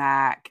come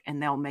back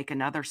and they'll make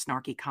another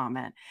snarky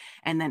comment.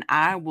 And then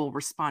I will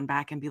respond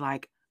back and be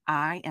like,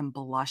 "I am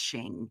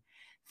blushing.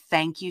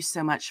 Thank you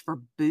so much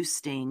for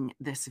boosting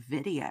this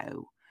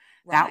video.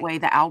 That Right. way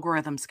the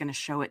algorithm's going to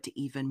show it to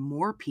even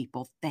more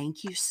people.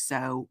 Thank you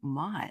so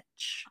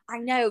much." I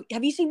know.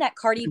 Have you seen that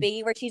Cardi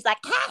B where she's like,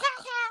 ha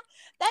ha ha,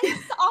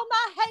 thanks to all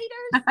my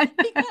haters? I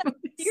Because know.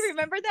 do you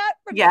remember that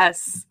from the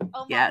Yes.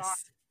 oh my god.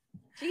 Yes.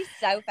 She's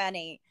so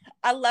funny.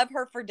 I love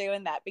her for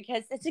doing that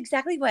because it's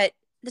exactly what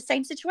the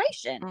same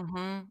situation.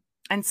 Mhm.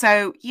 And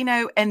so,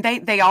 and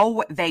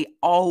they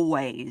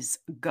always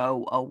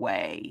go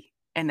away.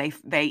 And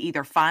they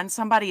either find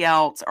somebody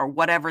else or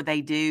whatever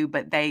they do,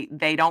 but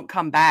they don't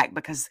come back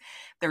because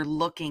they're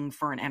looking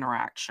for an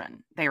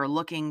interaction. They are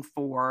looking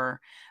for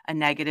a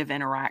negative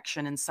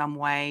interaction in some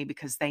way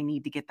because they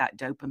need to get that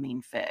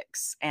dopamine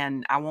fix,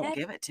 and I won't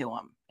Yeah. give it to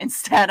them.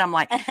 Instead, I'm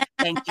like,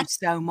 "Thank you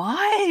so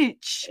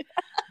much.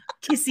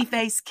 Kissy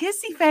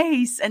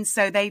face." And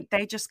so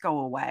they just go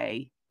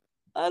away.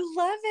 I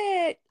love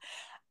it.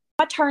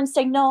 My turn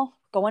signal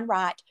going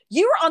right.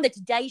 You were on the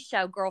Today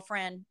Show,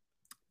 girlfriend.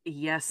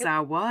 Yes,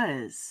 I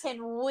was.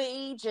 Can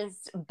we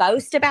just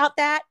boast about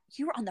that?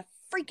 You were on the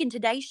freaking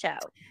Today Show.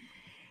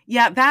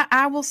 Yeah, that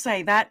I will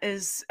say that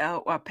is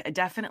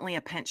definitely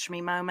a pinch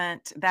me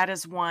moment. That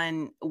is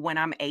one when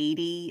I'm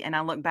 80 and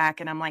I look back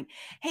and I'm like,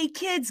 "Hey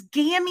kids,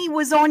 Gammy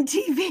was on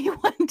TV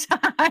one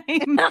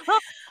time."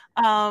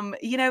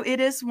 It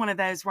is one of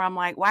those where I'm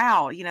like,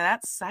 "Wow,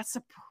 that's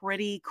a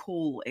pretty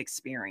cool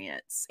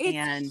experience."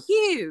 And It's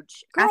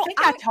huge. I Girl, think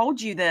I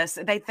told you this.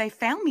 They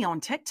found me on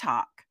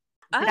TikTok.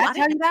 Did I I tell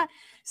didn't you that?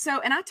 So,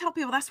 and I tell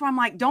people that's why I'm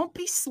like, don't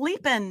be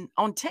sleeping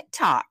on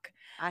TikTok.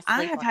 I I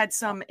sleep have on had TikTok.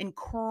 some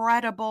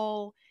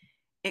incredible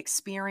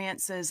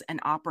experiences and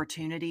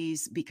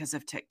opportunities because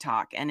of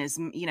TikTok. And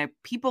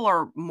people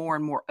are more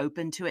and more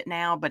open to it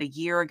now. But a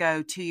year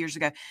ago, 2 years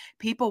ago,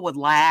 people would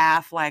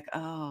laugh like,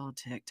 "Oh,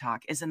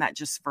 TikTok, isn't that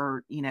just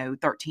for,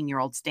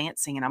 13-year-olds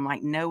dancing?" And I'm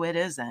like, "No, it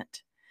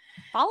isn't."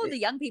 Follow the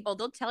young people.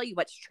 They'll tell you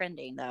what's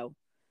trending though.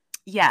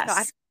 So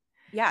Yes.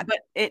 yeah, But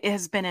it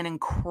has been an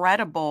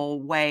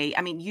incredible way.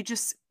 I mean,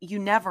 you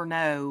never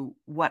know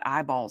what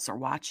eyeballs are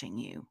watching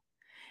you.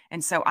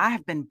 And so I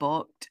have been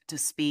booked to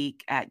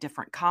speak at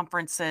different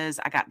conferences.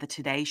 I got the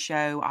Today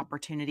Show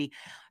opportunity.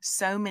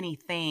 So many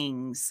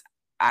things.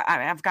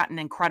 I've gotten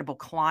incredible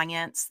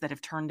clients that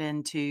have turned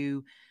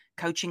into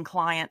coaching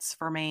clients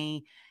for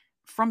me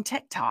from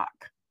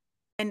TikTok.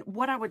 And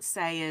what I would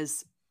say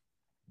is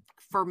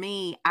for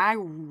me, I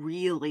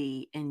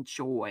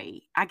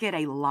get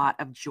a lot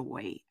of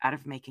joy out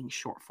of making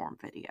short form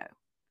video.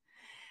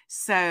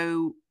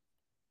 So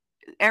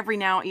every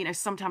now,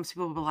 sometimes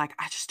people will be like,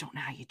 "I just don't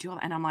know how you do it."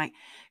 And I'm like,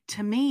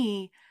 to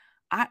me,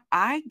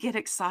 I get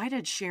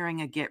excited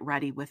sharing a get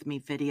ready with me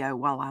video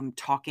while I'm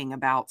talking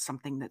about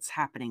something that's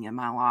happening in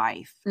my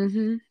life.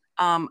 mm-hmm.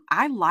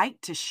 I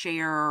like to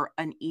share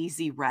an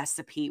easy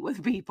recipe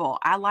with people.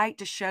 I like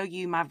to show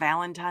you my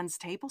Valentine's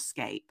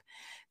tablescape.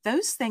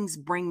 Those things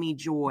bring me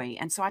joy.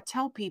 And so I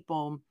tell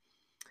people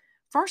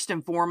First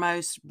and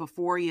foremost,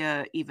 before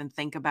you even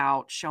think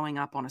about showing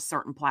up on a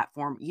certain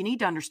platform, you need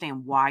to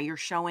understand why you're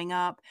showing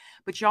up,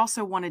 but you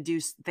also want to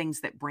do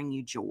things that bring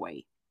you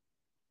joy.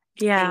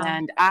 Yeah.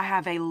 And I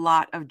have a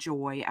lot of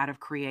joy out of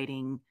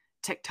creating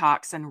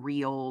TikToks and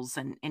reels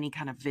and any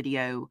kind of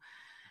video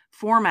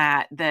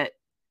format that,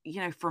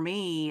 for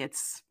me,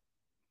 it's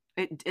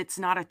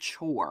not a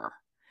chore.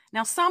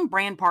 Now, some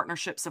brand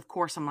partnerships, of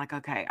course, I'm like,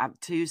 okay,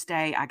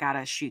 Tuesday, I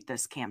gotta shoot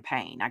this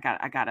campaign. I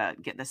gotta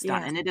get this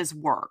done. Yes. And it is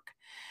work.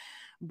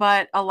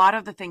 But a lot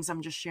of the things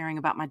I'm just sharing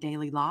about my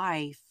daily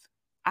life,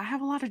 I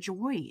have a lot of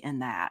joy in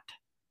that.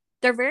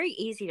 They're very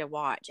easy to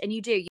watch, and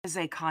you do. As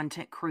a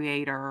content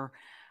creator,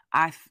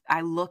 I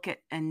look at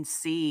and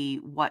see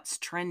what's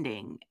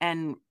trending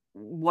and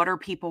what are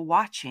people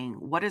watching,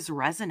 what is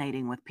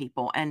resonating with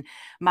people. And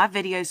my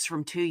videos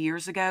from 2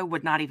 years ago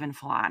would not even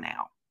fly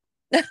now.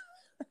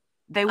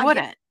 They I get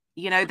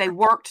wouldn't. They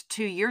worked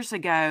 2 years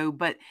ago,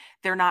 but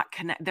they're not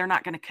going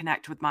to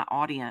connect with my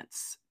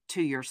audience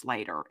 2 years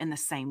later in the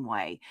same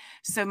way.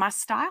 So my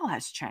style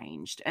has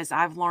changed as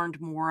I've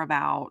learned more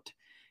about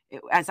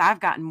as I've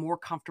gotten more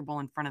comfortable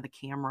in front of the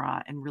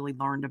camera and really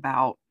learned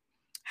about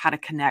how to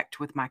connect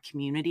with my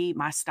community.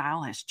 My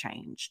style has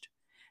changed.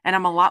 And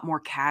I'm a lot more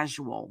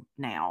casual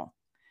now.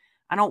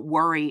 I don't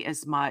worry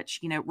as much.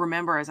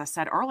 Remember, as I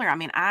said earlier, I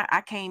mean,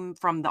 I came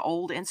from the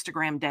old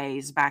Instagram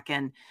days back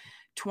in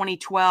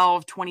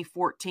 2012,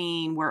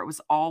 2014, where it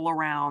was all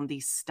around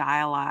these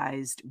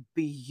stylized,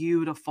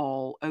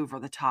 beautiful, over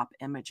the top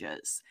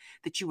images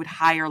that you would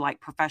hire like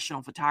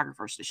professional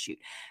photographers to shoot.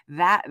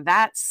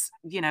 That's,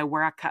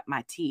 where I cut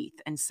my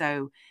teeth. And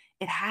so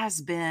it has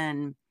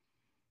been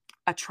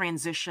a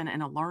transition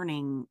and a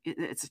learning.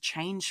 It's a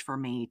change for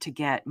me to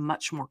get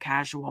much more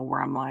casual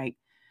where I'm like,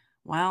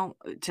 well,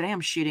 today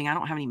I'm shooting, I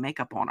don't have any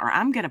makeup on, or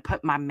I'm going to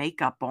put my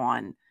makeup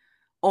on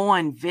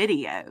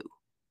video.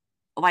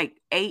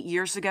 Like 8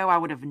 years ago, I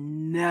would have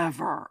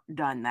never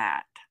done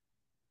that.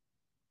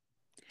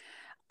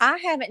 I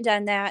haven't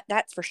done that,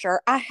 that's for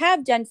sure. I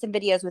have done some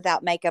videos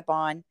without makeup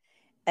on,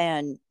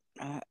 and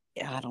I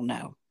don't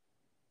know.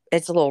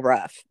 It's a little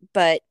rough,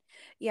 but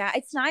yeah,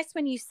 it's nice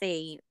when you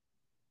see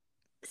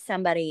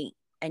somebody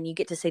and you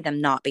get to see them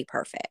not be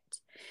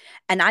perfect.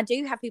 And I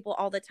do have people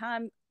all the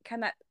time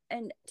come up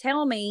and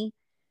tell me,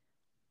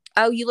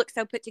 "Oh, you look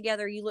so put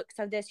together. You look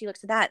so this. You look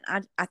so that."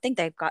 I think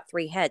they've got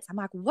three heads. I'm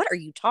like, "What are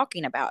you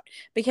talking about?"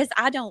 Because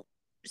I don't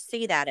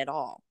see that at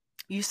all.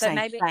 You But say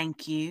maybe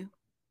thank you.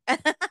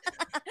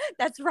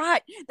 that's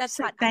right. That's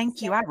Say right. I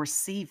thank you. said I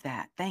receive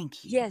that.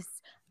 Thank you. yes.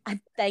 I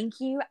thank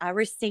you. I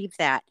received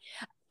that.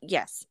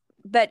 Yes.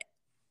 But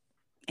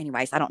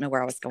anyways, I don't know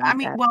where I was going I with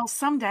mean, that. well,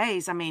 some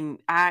days, I mean,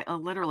 I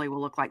literally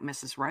will look like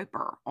Mrs.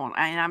 Roper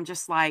and I'm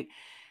just like,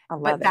 I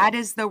love but it. that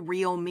is the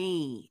real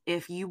me.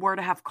 If you were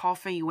to have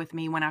coffee with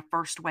me when I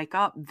first wake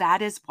up,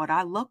 that is what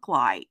I look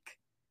like.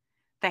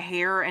 The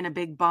hair in a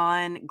big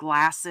bun,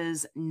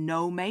 glasses,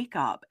 no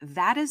makeup.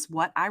 That is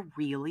what I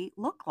really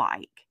look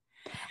like.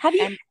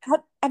 And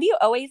Have you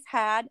always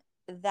had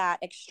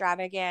that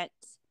extravagant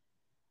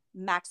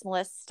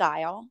maximalist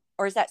style,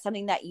 or is that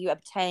something that you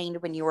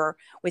obtained when you were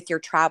with your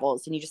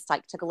travels and you just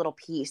like took a little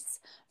piece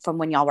from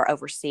when y'all were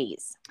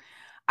overseas?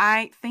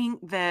 I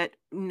think that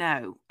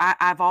no,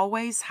 I've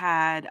always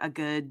had a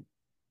good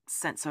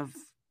sense of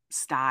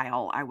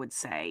style, I would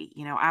say.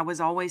 I was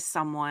always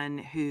someone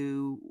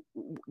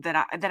that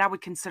I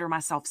would consider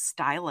myself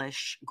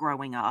stylish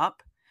growing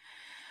up,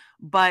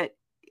 but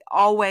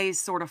always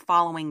sort of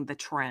following the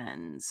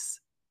trends.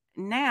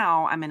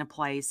 Now I'm in a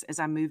place as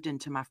I moved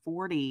into my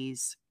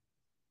 40s,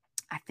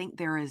 I think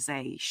there is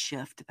a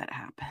shift that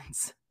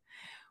happens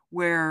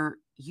where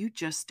you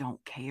just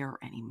don't care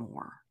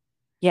anymore.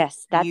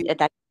 Yes, You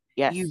that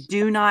you yes.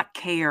 do not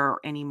care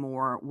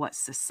anymore what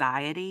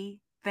society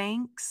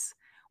thinks,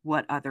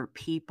 what other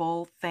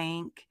people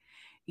think.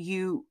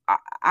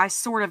 I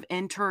sort of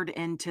entered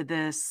into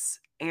this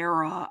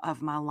era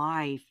of my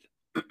life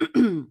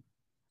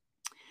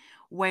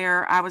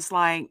where I was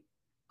like,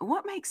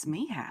 what makes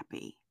me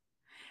happy?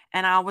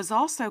 And I was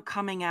also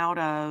coming out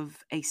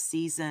of a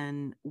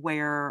season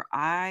where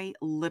I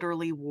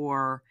literally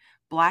wore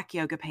black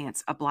yoga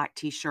pants, a black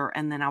t-shirt,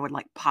 and then I would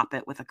like pop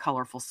it with a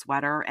colorful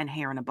sweater and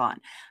hair in a bun.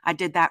 I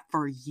did that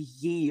for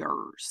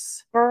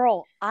years.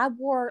 Girl, I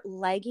wore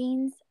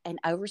leggings and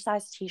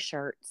oversized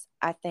t-shirts,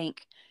 I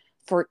think,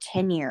 for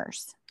 10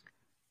 years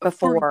For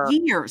before.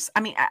 years. I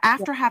mean,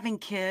 after having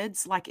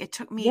kids, like it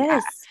took me,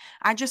 Yes.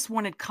 I just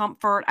wanted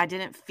comfort. I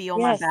didn't feel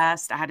my Yes.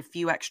 best. I had a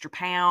few extra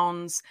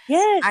pounds.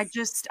 Yes.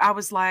 I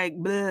was like,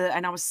 "Bleh,"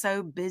 and I was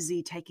so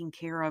busy taking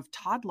care of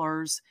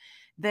toddlers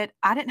that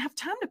I didn't have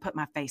time to put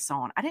my face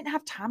on. I didn't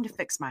have time to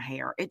fix my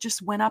hair. It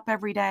just went up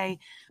every day.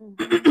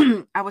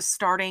 Mhm. I was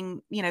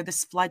starting,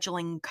 this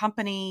fledgling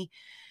company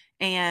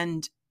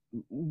and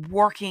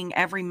working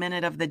every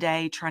minute of the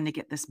day trying to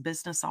get this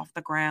business off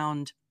the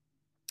ground.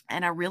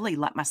 And I really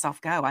let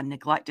myself go. I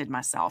neglected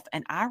myself.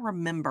 And I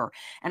remember,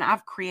 and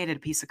I've created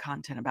a piece of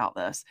content about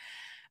this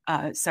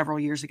several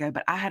years ago,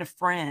 but I had a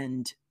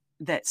friend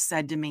that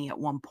said to me at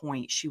one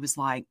point, she was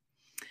like,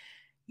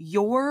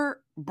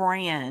 Your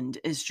brand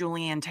is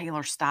Julianne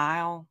Taylor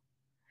Style.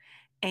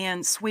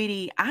 And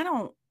sweetie, I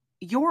don't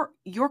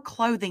your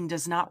clothing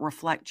does not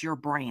reflect your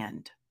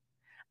brand.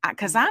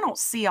 Because I don't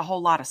see a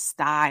whole lot of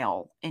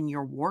style in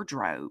your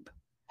wardrobe.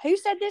 Who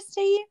said this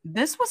to you?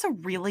 This was a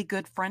really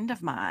good friend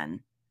of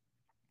mine.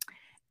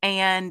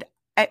 And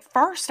at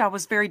first I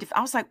was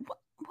I was like, what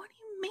do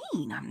you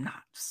mean I'm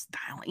not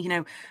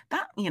styling?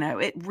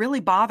 It really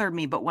bothered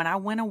me. But when I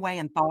went away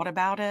and thought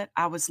about it,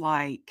 I was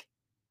like,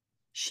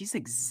 she's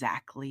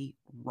exactly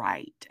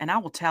right. And I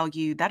will tell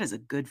you, that is a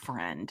good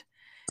friend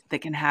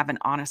that can have an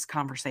honest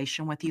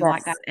conversation with you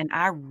like that. Yes. And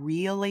I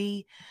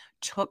really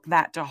took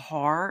that to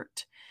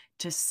heart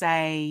to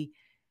say,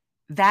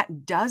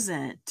 that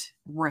doesn't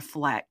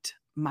reflect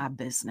my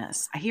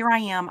business. Here I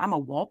am, I'm a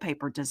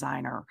wallpaper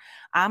designer.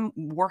 I'm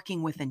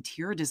working with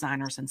interior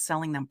designers and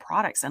selling them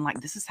products. And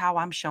like, this is how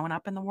I'm showing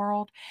up in the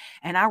world.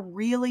 And I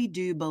really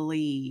do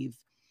believe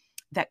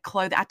that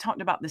clothing, I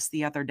talked about this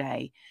the other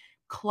day,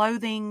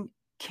 clothing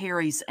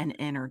carries an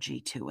energy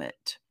to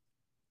it.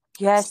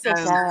 Yes, it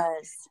So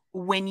does.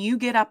 when you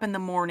get up in the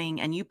morning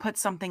and you put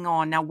something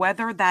on, now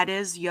whether that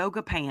is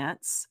yoga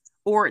pants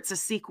or it's a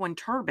sequin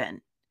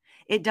turban,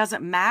 it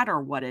doesn't matter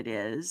what it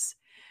is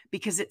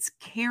because it's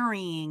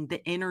carrying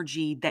the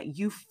energy that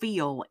you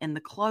feel in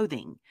the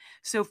clothing.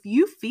 So if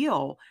you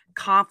feel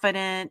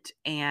confident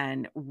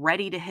and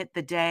ready to hit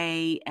the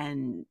day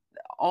and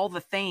all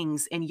the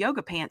things in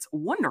yoga pants,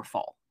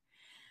 wonderful.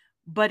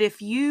 But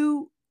if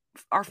you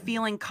are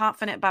feeling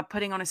confident by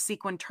putting on a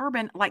sequin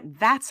turban, like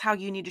that's how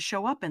you need to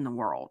show up in the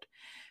world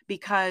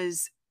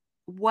because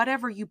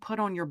whatever you put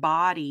on your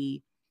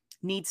body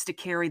needs to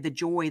carry the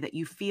joy that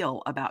you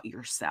feel about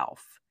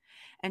yourself.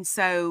 And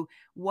so,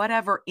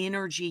 whatever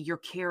energy you're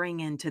carrying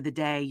into the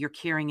day, you're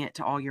carrying it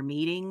to all your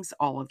meetings,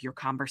 all of your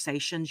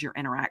conversations, your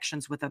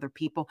interactions with other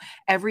people,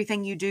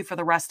 everything you do for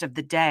the rest of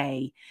the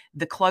day,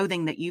 the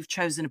clothing that you've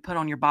chosen to put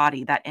on your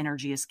body, that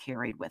energy is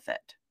carried with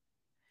it.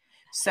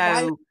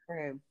 That is So,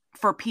 true.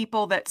 for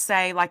people that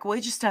say, like, well,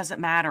 it just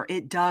doesn't matter,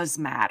 it does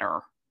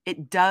matter.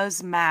 It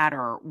does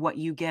matter what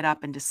you get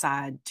up and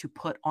decide to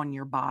put on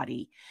your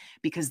body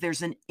because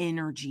there's an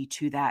energy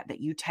to that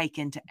that you take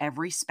into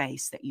every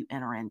space that you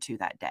enter into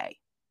that day.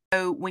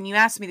 So when you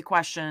ask me the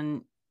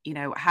question,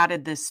 how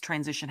did this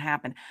transition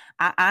happen?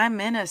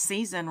 I'm in a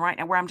season right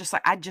now where I'm just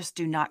like, I just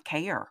do not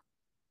care.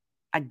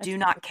 I That's do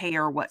not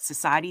care what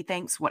society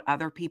thinks, what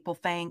other people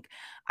think.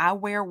 I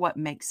wear what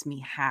makes me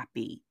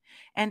happy.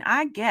 And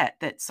I get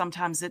that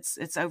sometimes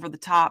it's over the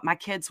top. My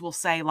kids will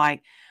say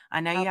like, I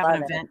know I you have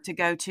an love it. event to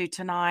go to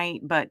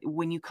tonight, but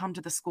when you come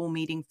to the school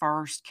meeting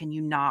first, can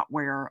you not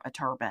wear a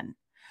turban?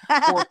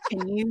 Or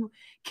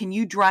can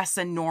you dress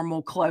in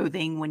normal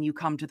clothing when you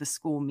come to the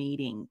school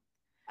meeting?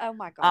 Oh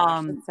my gosh,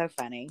 Um, that's so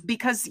funny.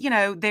 because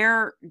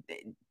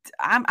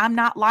I'm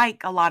not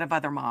like a lot of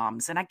other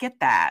moms, and I get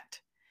that.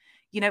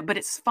 But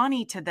it's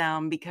funny to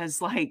them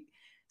because, like,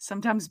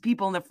 sometimes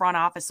people in the front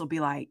office will be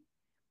like,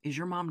 "Is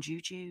your mom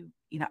Juju?"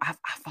 I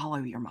follow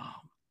your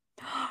mom.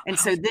 And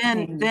How so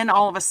then funny. then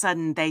all of a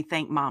sudden they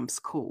think mom's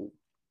cool.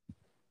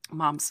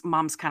 Mom's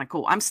kind of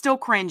cool. I'm still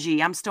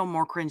cringy. I'm still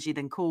more cringy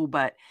than cool,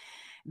 but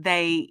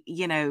they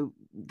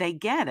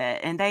get it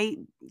and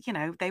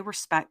they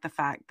respect the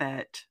fact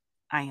that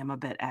I am a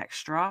bit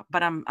extra,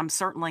 but I'm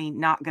certainly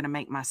not going to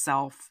make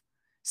myself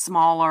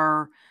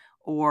smaller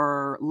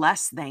or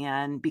less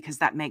than because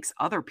that makes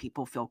other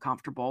people feel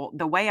comfortable.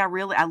 The way I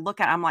look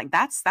at it, I'm like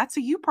that's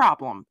a you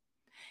problem.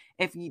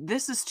 If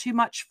this is too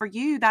much for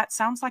you, that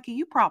sounds like a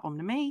you problem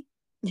to me.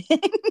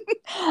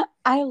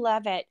 I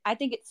love it. I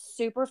think it's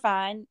super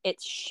fun.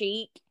 It's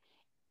chic.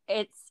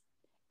 It's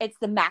it's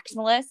the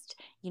maximalist.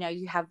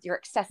 You have your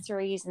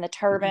accessories and the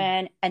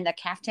turban and the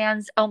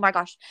caftans. Oh my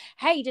gosh.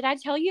 Hey, did I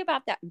tell you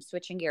about that? I'm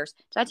switching gears.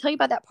 Did I tell you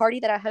about that party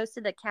that I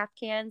hosted, the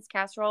caftans,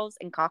 casseroles,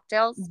 and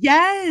cocktails?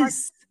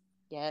 Yes.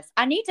 Yes.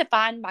 I need to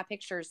find my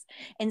pictures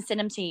and send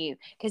them to you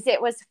because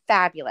it was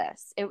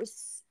fabulous. It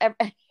was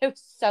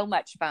so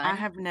much I fun.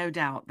 have no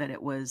doubt that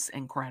it was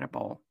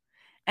incredible.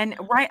 And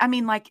right, I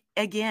mean, like,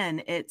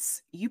 again,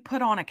 it's you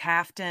put on a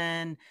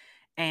caftan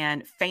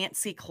and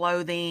fancy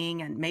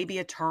clothing and maybe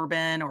a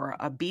turban or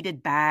a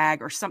beaded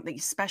bag or something,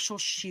 special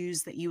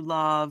shoes that you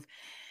love.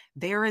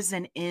 There is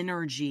an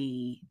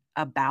energy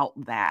about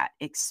that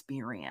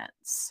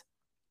experience.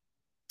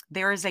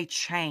 There is a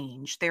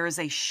change. There is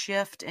a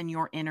shift in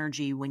your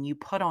energy when you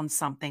put on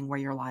something where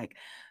you're like,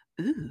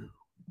 ooh,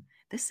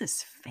 this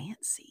is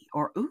fancy,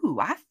 or ooh,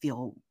 I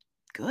feel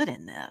good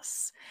in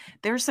this.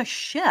 There's a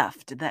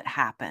shift that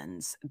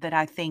happens that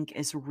I think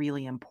is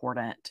really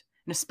important,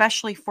 and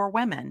especially for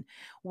women.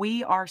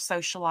 We are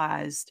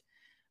socialized,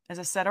 as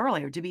I said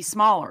earlier, to be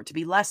smaller, to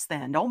be less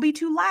than. Don't be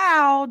too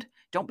loud.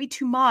 Don't be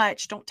too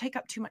much. Don't take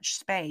up too much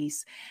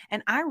space.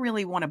 And I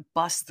really want to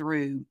bust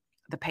through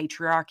the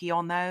patriarchy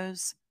on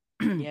those.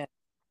 Yeah,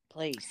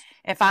 please.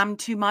 If I'm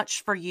too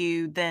much for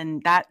you,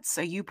 then that's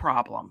a you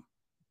problem.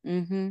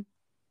 Mm-hmm.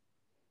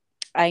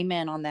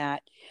 Amen on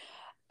that.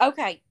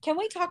 Okay, can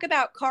we talk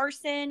about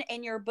Carson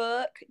and your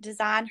book,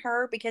 Design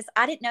Her? Because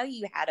I didn't know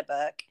you had a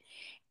book.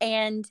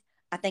 And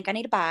I think I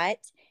need to buy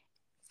it.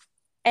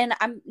 And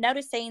I'm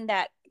noticing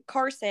that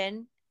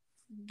Carson,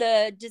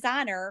 the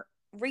designer,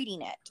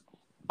 reading it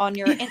on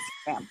your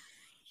Instagram.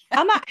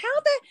 I'm like,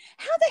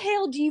 how the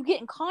hell do you get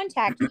in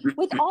contact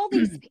with all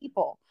these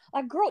people?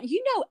 Like, girl,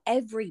 you know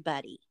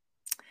everybody.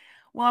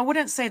 Well, I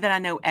wouldn't say that I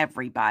know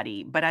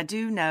everybody, but I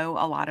do know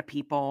a lot of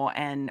people,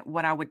 and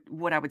what I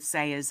would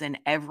say is in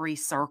every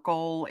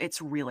circle, it's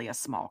really a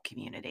small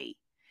community.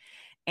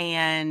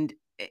 And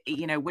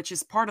which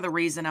is part of the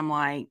reason I'm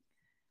like,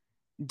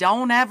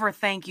 don't ever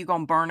think you're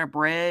going to burn a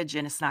bridge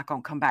and it's not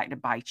going to come back to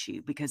bite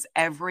you, because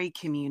every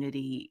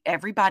community,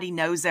 everybody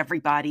knows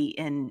everybody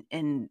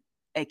in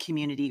a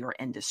community or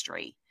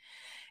industry.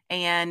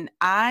 And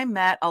I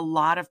met a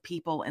lot of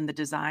people in the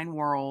design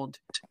world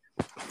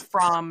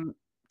from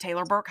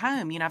Taylor Burke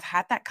Home. I've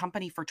had that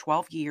company for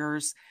 12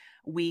 years.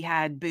 We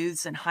had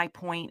booths in High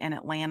Point and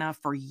Atlanta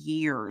for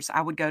years.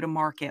 I would go to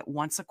market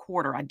once a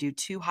quarter. I'd do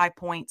 2 High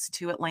Points,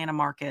 2 Atlanta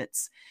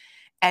markets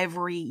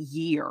every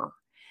year.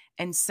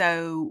 And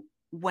so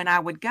when I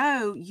would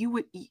go,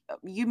 you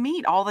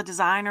meet all the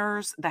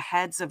designers, the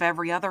heads of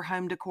every other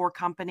home decor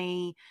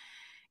company.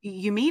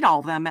 You meet all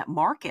of them at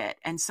market.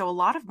 And so a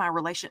lot of my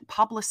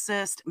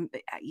publicists,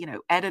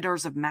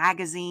 editors of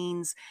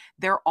magazines,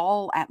 they're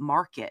all at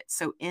market.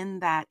 So in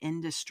that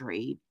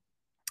industry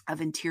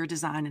of interior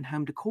design and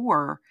home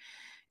decor,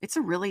 it's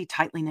a really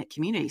tightly knit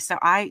community. So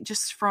I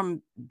just,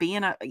 from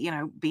being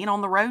being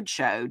on the road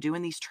show,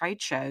 doing these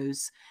trade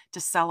shows to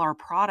sell our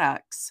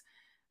products,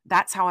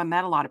 that's how I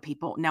met a lot of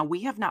people. Now,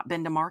 we have not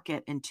been to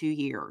market in 2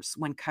 years.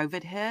 When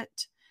COVID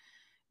hit,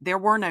 there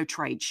were no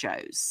trade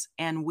shows,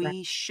 and Right.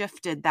 we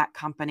shifted that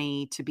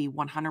company to be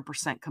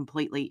 100%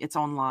 completely. It's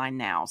online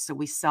now. So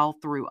we sell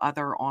through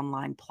other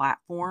online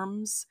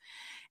platforms,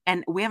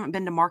 and we haven't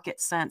been to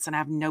market since, and I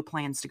have no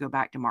plans to go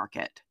back to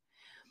market.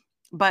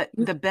 But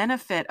the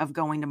benefit of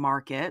going to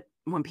market,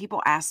 when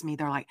people ask me,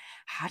 they're like,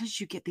 how did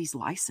you get these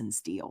license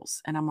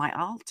deals? And I'm like,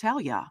 I'll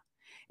tell you,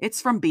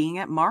 it's from being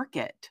at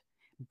market,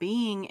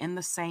 being in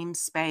the same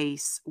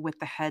space with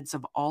the heads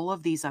of all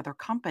of these other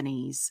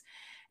companies.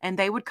 And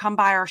they would come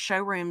by our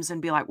showrooms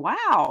and be like,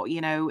 wow,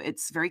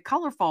 it's very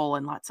colorful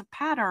and lots of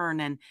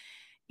pattern. And,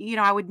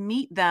 I would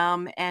meet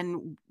them,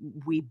 and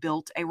we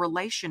built a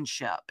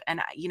relationship. And,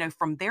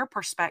 from their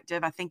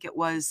perspective, I think it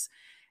was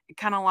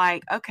kind of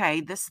like,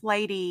 okay, this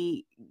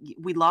lady,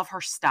 we love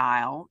her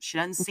style. She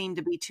doesn't seem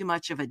to be too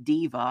much of a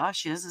diva.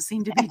 She doesn't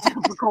seem to be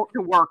difficult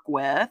to work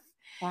with.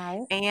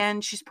 Right.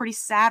 And she's pretty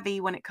savvy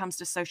when it comes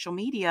to social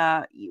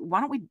media. Why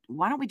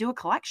don't we do a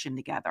collection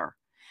together?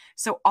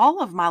 So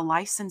all of my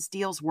license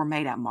deals were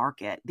made at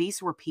market.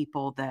 These were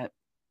people that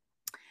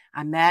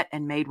I met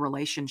and made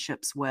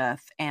relationships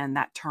with, and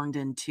that turned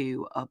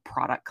into a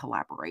product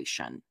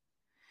collaboration.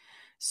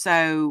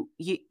 So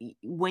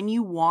when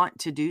you want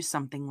to do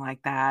something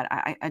like that,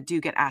 I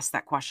do get asked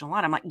that question a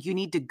lot. I'm like, you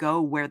need to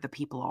go where the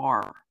people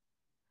are.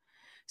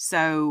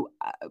 So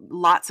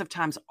lots of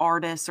times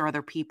artists or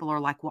other people are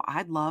like, well,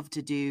 I'd love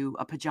to do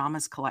a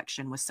pajamas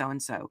collection with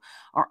so-and-so,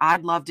 or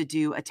I'd love to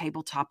do a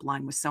tabletop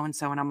line with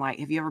so-and-so. And I'm like,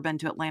 have you ever been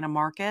to Atlanta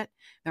Market?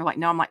 They're like,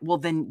 no. I'm like, well,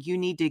 then you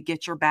need to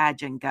get your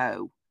badge and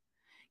go.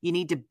 You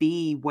need to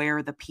be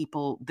where the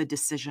people, the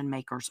decision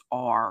makers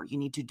are. You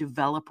need to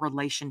develop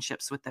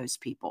relationships with those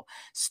people.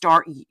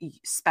 Start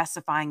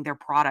specifying their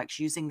products,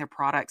 using their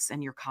products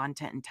in your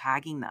content and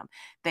tagging them.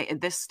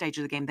 At this stage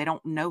of the game, they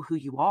don't know who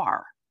you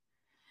are.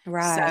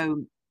 Right.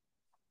 So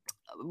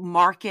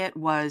market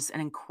was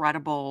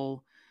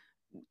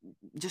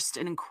just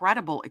an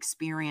incredible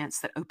experience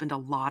that opened a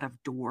lot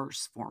of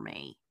doors for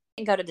me.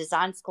 Didn't go to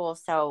design school,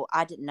 so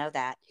I didn't know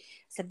that.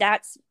 So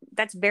that's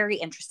very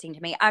interesting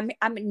to me. I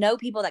know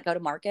people that go to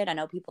market. I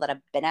know people that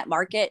have been at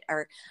market,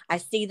 or I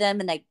see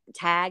them and they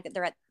tag that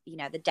they're at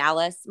the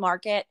Dallas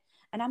market,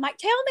 and I'm like,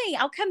 tell me,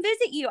 I'll come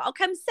visit you. I'll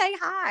come say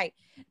hi,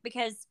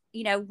 because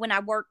when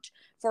I worked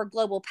for a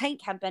global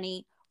paint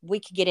company, we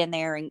could get in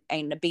there and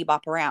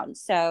bebop around.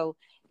 So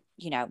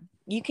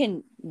you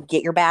can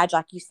get your badge,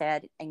 like you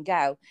said, and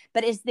go.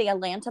 But is the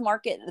Atlanta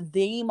market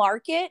the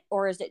market,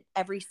 or is it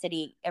every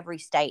city, every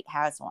state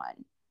has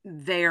one?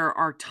 There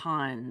are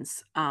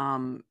tons.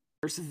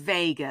 There's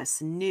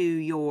Vegas, New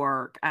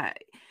York,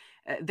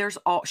 there's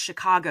all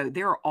Chicago.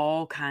 There are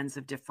all kinds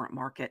of different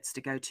markets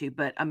to go to,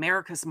 but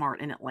America's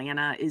Mart in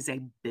Atlanta is a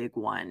big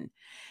one.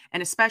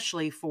 And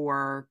especially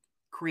for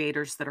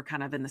creators that are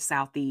kind of in the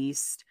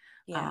Southeast,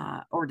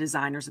 Yeah. or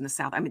designers in the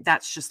South. I mean,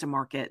 that's just a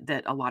market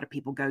that a lot of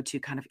people go to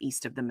kind of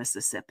east of the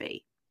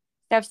Mississippi.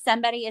 So if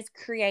somebody is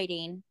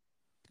creating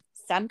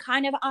some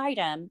kind of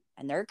item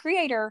and they're a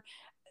creator,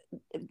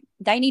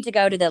 they need to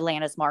go to the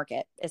Atlanta's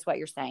market, is what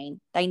you're saying.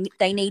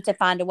 They need to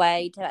find a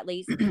way to at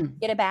least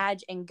get a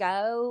badge and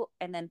go,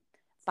 and then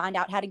find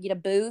out how to get a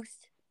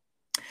booth.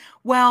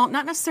 Well,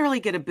 not necessarily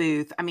get a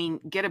booth. I mean,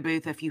 get a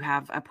booth if you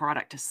have a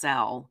product to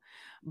sell,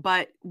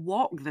 but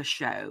walk the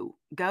show,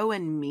 go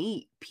and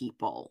meet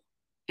people.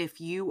 If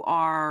you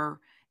are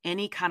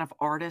any kind of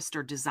artist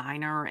or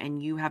designer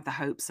and you have the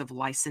hopes of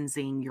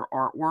licensing your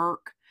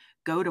artwork,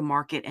 go to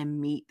market and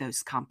meet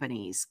those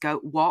companies, go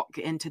walk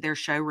into their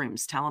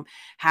showrooms, tell them,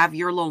 have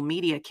your little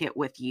media kit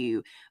with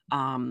you,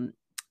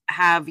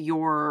 have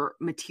your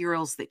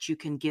materials that you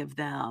can give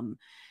them,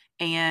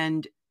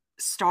 and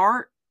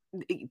start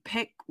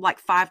pick like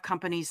 5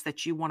 companies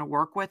that you want to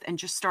work with and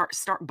just start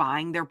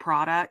buying their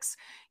products,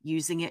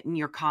 using it in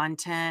your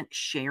content,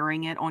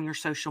 sharing it on your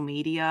social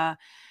media,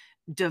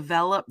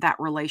 develop that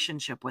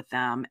relationship with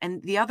them.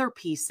 And the other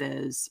piece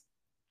is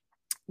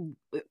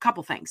a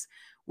couple things.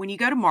 When you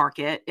go to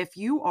market, if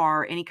you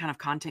are any kind of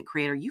content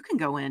creator, you can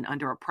go in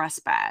under a press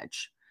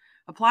badge.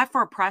 Apply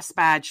for a press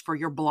badge for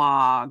your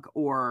blog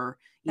or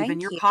even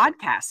Thank your you.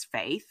 podcast,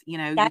 Faith. You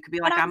That's could be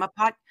what like, I'm.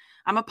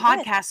 I'm a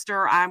Yes,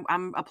 podcaster.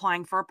 I'm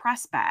applying for a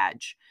press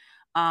badge.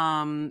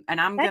 And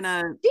I'm that's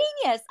gonna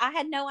genius. I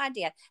had no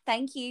idea.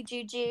 Thank you,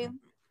 Juju.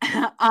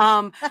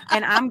 um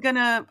and I'm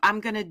gonna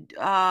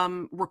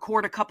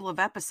record a couple of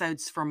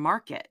episodes for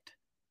market.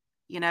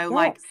 Like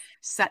Yes.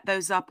 set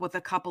those up with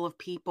a couple of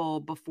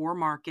people before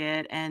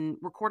market and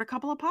record a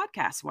couple of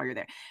podcasts while you're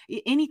there.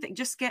 Anything,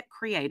 just get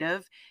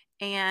creative.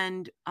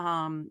 And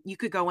you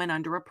could go in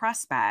under a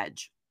press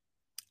badge.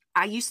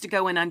 I used to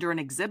go in under an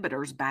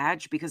exhibitor's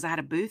badge because I had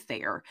a booth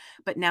there.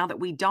 But now that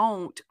we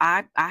don't,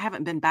 I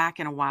haven't been back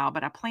in a while,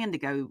 but I plan to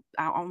go.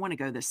 I want to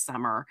go this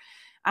summer.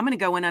 I'm going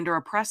to go in under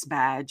a press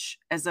badge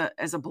as a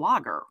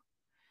blogger,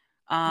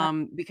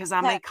 Like because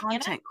I'm a that, Anna?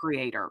 content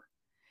creator.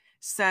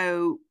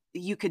 So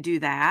you could do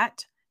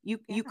that. You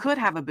Yeah. could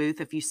have a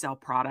booth if you sell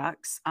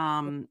products,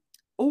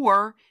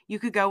 or you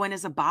could go in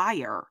as a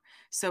buyer.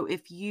 So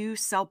if you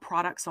sell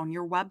products on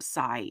your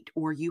website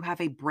or you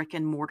have a brick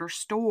and mortar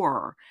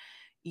store,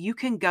 you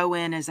can go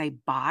in as a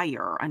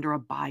buyer under a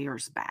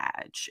buyer's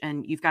badge,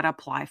 and you've got to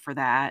apply for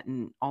that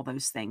and all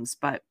those things.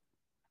 But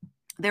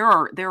there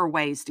are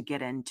ways to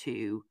get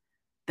into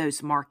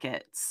those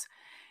markets,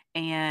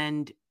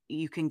 and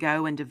you can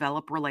go and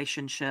develop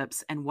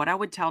relationships. And what I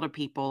would tell to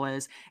people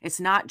is it's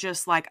not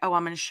just like, oh,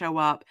 I'm going to show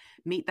up,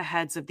 meet the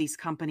heads of these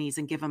companies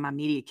and give them my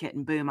media kit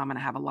and boom, I'm going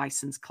to have a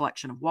licensed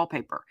collection of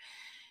wallpaper.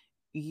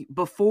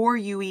 Before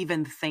you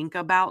even think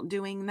about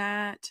doing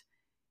that,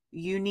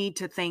 you need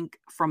to think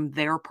from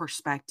their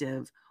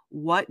perspective,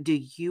 what do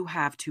you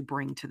have to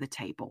bring to the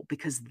table?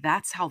 Because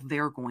that's how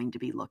they're going to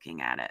be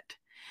looking at it.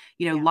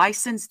 Yeah.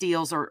 License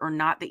deals are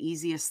not the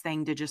easiest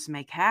thing to just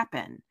make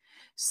happen.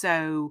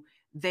 So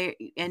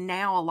and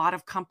now a lot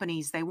of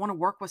companies, they want to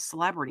work with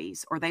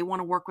celebrities or they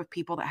want to work with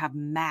people that have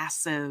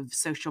massive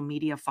social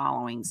media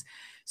followings.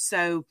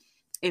 So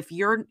if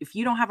you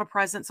don't have a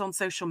presence on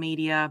social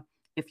media,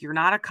 if you're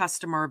not a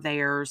customer of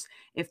theirs,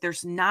 if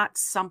there's not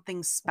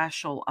something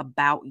special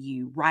about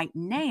you right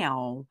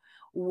now,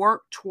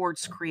 work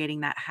towards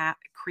creating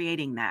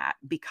that,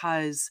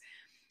 because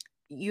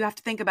you have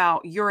to think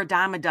about, you're a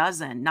dime a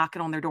dozen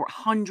knocking on their door.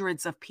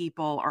 Hundreds of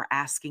people are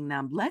asking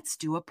them, let's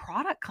do a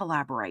product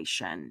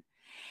collaboration.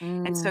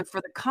 And Mm, so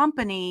for the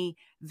company,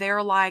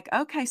 they're like,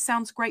 okay,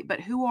 sounds great, but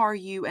who are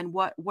you and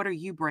what are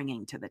you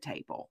bringing to the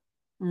table?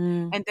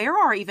 mm. And there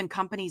are even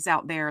companies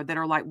out there that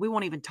are like, we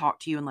won't even talk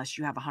to you unless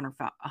you have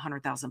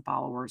 100,000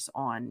 followers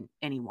on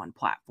any one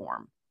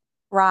platform.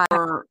 Right.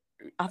 Or,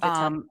 I have to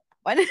tell um, you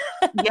one.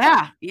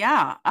 yeah,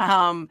 yeah.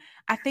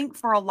 I think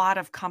for a lot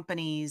of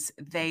companies,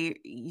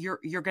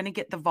 you're going to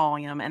get the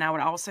volume. And I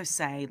would also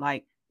say,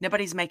 like,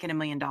 nobody's making $1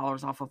 million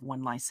off of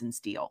one license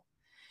deal.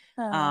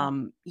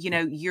 Oh,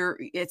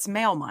 It's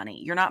mail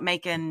money. You're not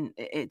making,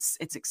 it's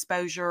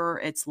exposure,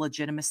 it's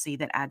legitimacy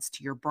that adds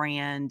to your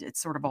brand.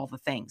 It's sort of all the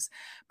things,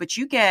 but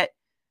you get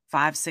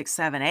 5, 6,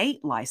 7,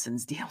 8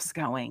 license deals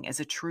going as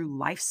a true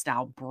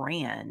lifestyle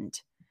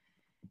brand.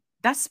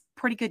 That's a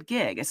pretty good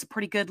gig. It's a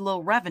pretty good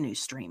little revenue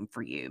stream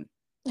for you.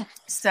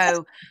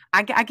 So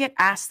I get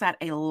asked that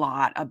a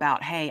lot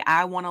about, hey,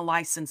 I want to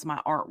license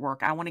my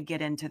artwork. I want to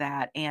get into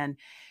that. And,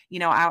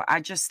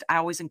 I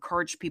always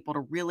encourage people to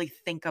really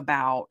think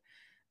about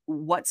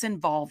what's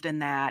involved in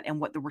that and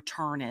what the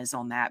return is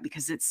on that,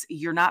 because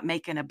you're not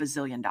making a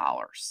bazillion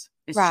dollars.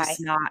 It's right. just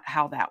not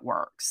how that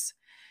works.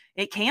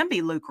 It can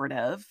be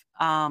lucrative,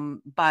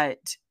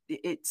 but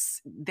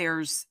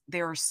there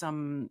are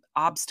some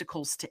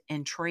obstacles to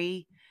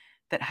entry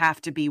that have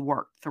to be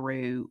worked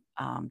through,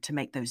 to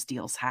make those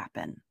deals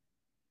happen.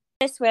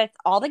 This with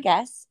all the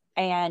guests,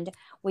 and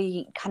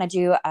we kind of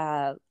do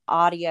a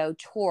audio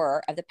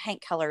tour of the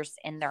paint colors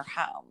in their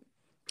home.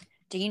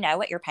 Do you know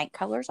what your paint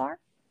colors are?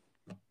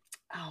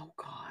 Oh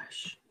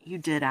gosh, you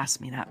did ask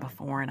me that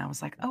before, and I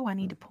was like, oh, I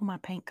need to pull my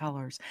paint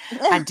colors.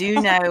 I do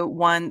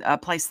know a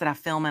place that I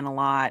film in a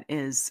lot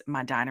is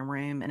my dining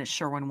room, and it's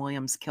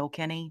Sherwin-Williams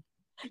Kilkenny.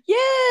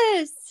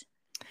 Yes. It's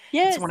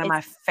Yes. one of It's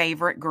my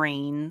favorite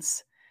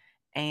greens,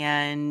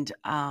 and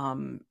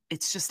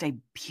it's just a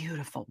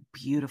beautiful,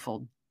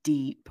 beautiful,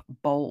 deep,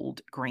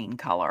 bold green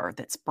color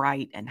that's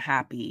bright and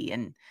happy,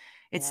 and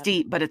it's yeah.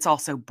 deep, but it's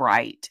also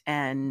bright,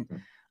 and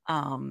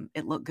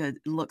it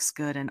looks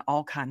good in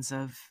all kinds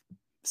of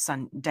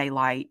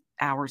daylight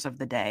hours of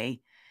the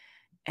day.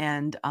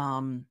 And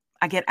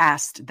I get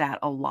asked that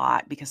a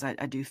lot because I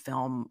do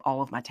film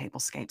all of my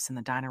tablescapes in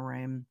the dining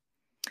room.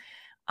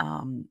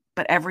 But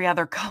but every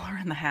other color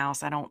in the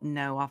house, I don't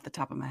know off the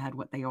top of my head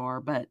what they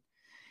are, but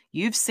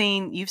you've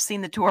seen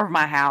the tour of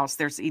my house.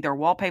 There's either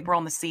wallpaper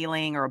on the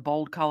ceiling or a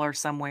bold color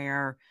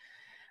somewhere.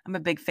 I'm a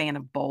big fan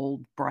of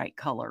bold, bright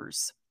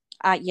colors.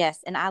 Yes,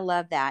 and I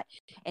love that.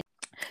 And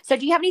so,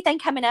 do you have anything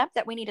coming up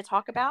that we need to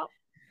talk about?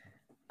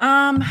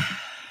 Um,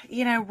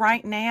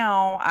 right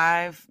now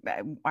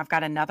I've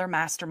got another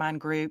mastermind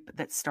group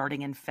that's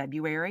starting in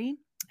February,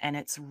 and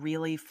it's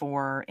really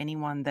for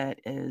anyone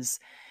that is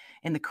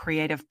in the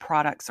creative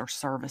products or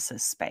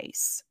services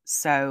space.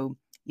 So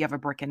you have a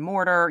brick and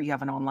mortar, you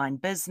have an online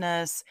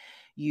business,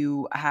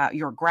 you're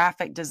a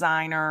graphic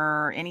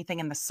designer,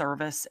 anything in the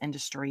service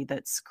industry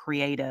that's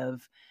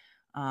creative.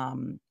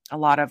 A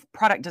lot of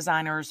product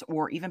designers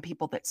or even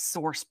people that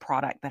source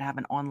product that have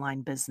an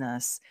online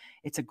business.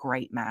 It's a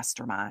great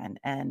mastermind.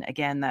 And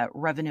again, the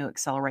Revenue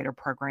Accelerator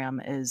program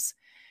is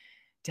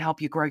to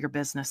help you grow your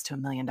business to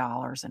 $1 million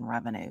in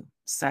revenue.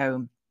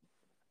 So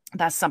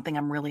that's something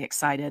I'm really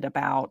excited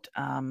about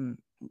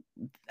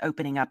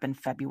opening up in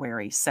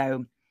February.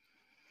 So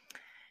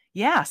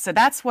yeah, so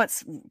that's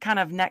what's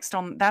next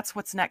on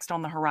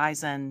the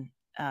horizon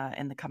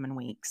in the coming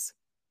weeks.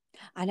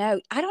 I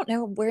know. I don't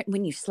know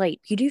when you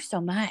sleep. You do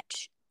so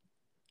much.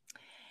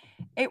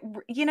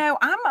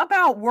 I'm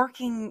about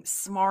working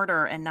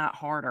smarter and not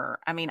harder.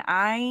 I mean,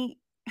 I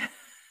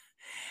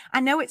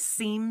know it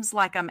seems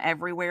like I'm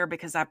everywhere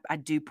because I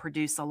do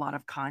produce a lot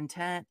of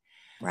content,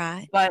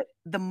 Right. but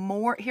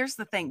here's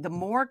the thing, the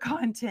more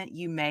content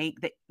you make,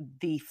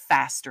 the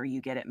faster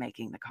you get at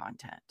making the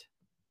content.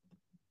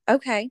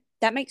 Okay.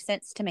 That makes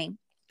sense to me.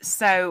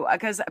 So,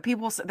 because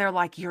they're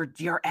like,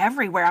 you're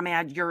everywhere. I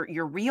mean,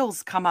 your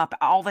reels come up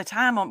all the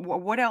time.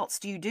 What else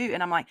do you do?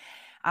 And I'm like,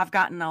 I've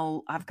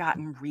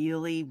gotten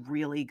really,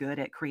 really good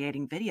at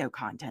creating video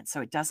content. So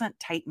it doesn't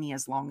take me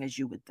as long as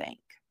you would think.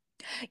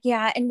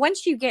 Yeah. And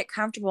once you get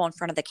comfortable in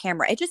front of the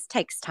camera, it just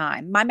takes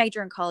time. My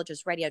major in college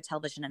is radio,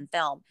 television, and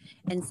film.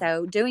 And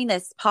so doing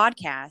this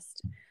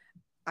podcast,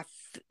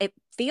 it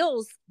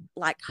feels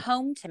like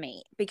home to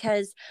me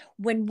because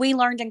when we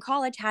learned in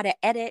college how to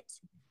edit,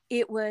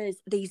 it was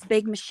these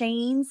big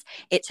machines.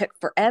 It took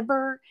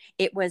forever.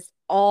 It was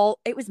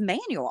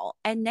manual.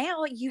 And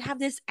now you have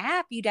this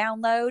app you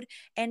download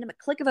and a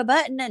click of a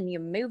button and you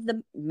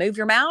move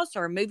your mouse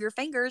or move your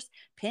fingers,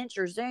 pinch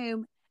or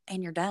zoom,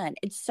 and you're done.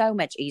 It's so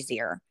much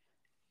easier.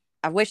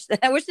 I wish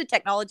the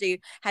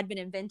technology had been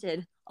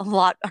invented a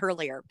lot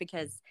earlier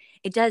because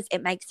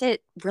it makes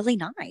it really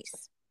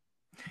nice.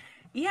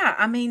 Yeah,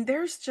 I mean,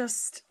 there's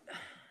just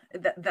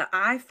the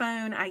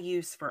iPhone I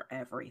use for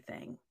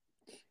everything,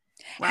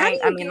 How do right?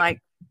 I you mean, get like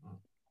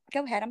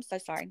Go ahead. I'm so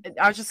sorry.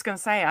 I was just gonna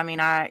say, I mean,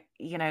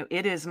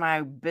 it is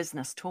my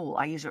business tool.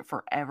 I use it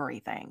for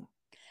everything.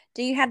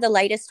 Do you have the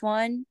latest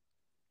one?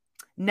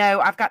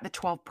 No, I've got the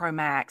 12 Pro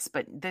Max,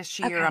 but this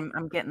year Okay.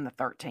 I'm getting the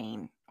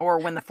 13, or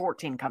when the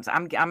 14 comes,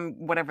 I'm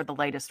whatever the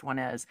latest one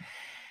is.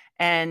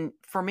 And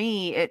for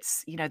me,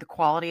 it's, the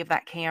quality of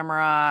that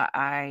camera.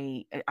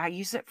 I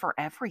use it for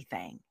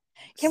everything.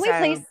 Can we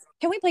please So,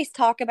 can we please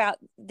talk about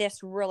this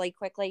really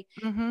quickly?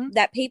 mhm.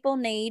 That people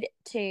need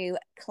to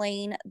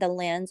clean the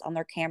lens on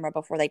their camera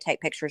before they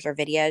take pictures or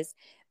videos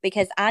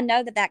because I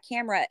know that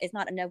camera is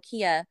not a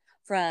Nokia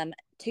from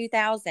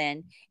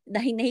 2000.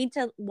 They need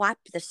to wipe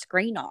the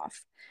screen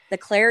off. The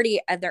clarity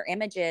of their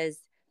images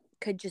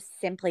could just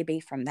simply be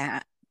from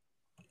that.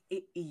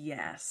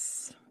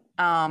 Yes.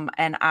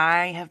 And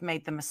I have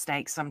made the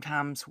mistake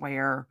sometimes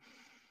where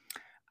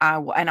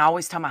and I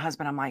always tell my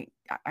husband, I'm like,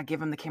 I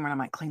give him the camera and I'm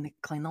like,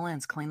 clean the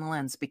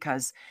lens,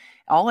 because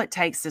all it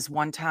takes is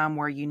one time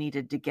where you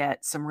needed to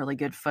get some really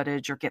good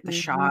footage or get the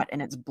Mhm. shot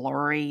and it's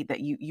blurry,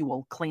 that you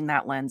will clean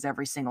that lens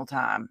every single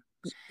time.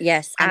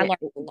 Yes, I And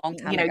learned a long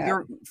time ago.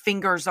 your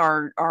fingers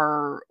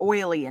are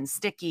oily and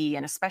sticky,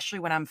 and especially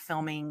when I'm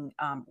filming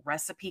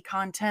recipe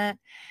content,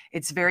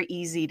 it's very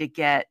easy to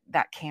get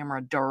that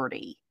camera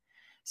dirty.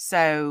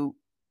 So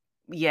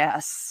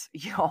yes,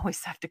 you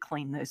always have to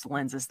clean those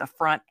lenses, the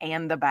front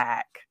and the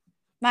back.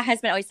 My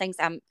husband always thinks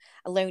I'm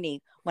a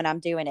loony when I'm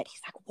doing it.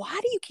 He's like, "Why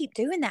do you keep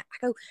doing that?"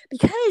 I go,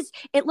 "Because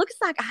it looks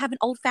like I have an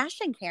old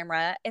fashioned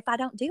camera. If I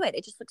don't do it,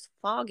 it just looks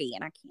foggy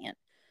and I can't."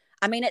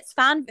 I mean, it's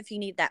fine if you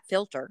need that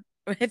filter.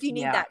 If you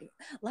need Yeah. that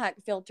like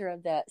filter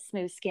of the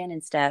smooth skin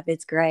and stuff,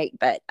 it's great.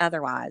 But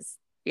otherwise,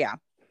 yeah.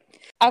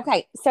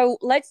 Okay, so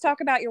let's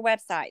talk about your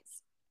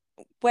websites.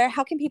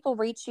 How can people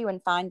reach you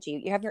and find you?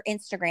 You have your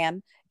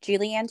Instagram,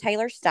 Julianne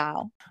Taylor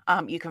Style.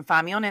 You can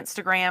find me on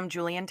Instagram,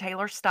 Julian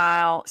Taylor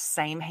Style,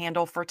 same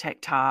handle for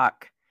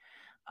TikTok.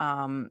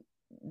 Um,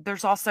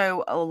 there's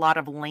also a lot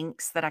of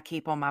links that I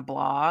keep on my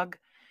blog.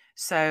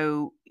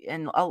 So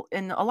in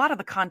a lot of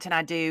the content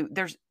I do,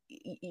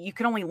 you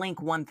can only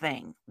link one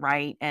thing,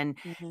 right? And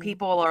Mm-hmm.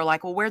 people are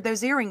like, "Well, where'd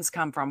those earrings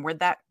come from? Where'd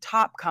that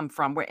top come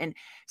from?" And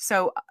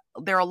so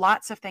there are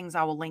lots of things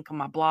I will link on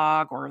my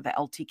blog or the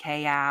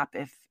LTK app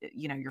if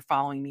you're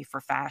following me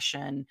for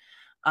fashion.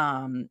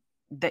 Um,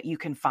 that you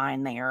can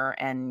find there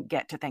and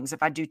get to things.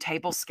 If I do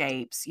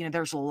tablescapes,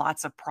 there's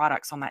lots of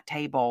products on that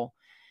table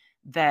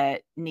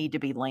that need to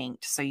be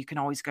linked. So you can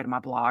always go to my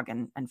blog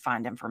and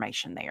find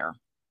information there.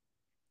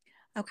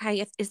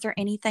 Okay. Is there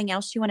anything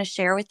else you want to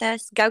share with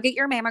us? Go get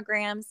your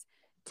mammograms.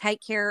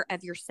 Take care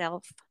of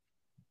yourself.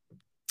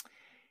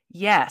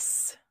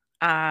 Yes.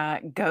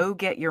 Go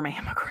get your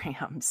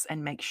mammograms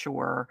and make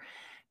sure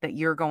that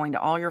you're going to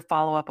all your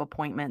follow-up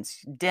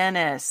appointments,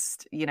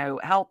 dentist,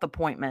 health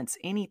appointments,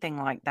 anything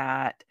like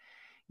that.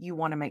 You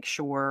want to make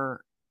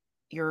sure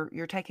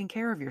you're taking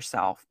care of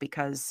yourself,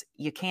 because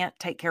you can't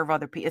take care of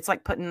other people. It's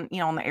like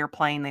putting, on the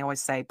airplane, they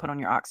always say, put on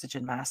your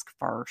oxygen mask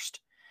first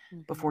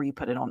Mhm. before you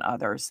put it on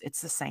others.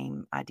 It's the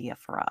same idea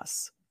for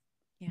us.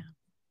 Yeah.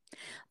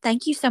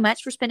 Thank you so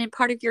much for spending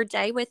part of your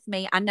day with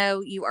me. I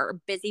know you are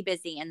busy,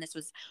 busy, and this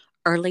was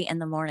early in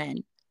the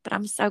morning, but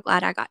I'm so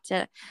glad I got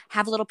to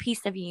have a little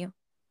piece of you.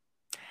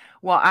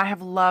 Well, I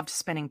have loved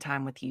spending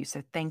time with you.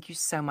 So thank you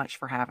so much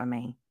for having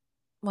me.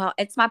 Well,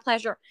 it's my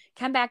pleasure.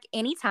 Come back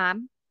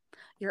anytime.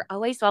 You're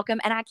always welcome.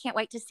 And I can't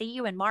wait to see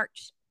you in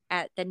March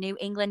at the New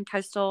England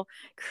Coastal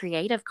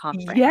Creative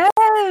Conference.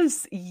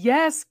 Yes.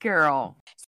 Yes, girl.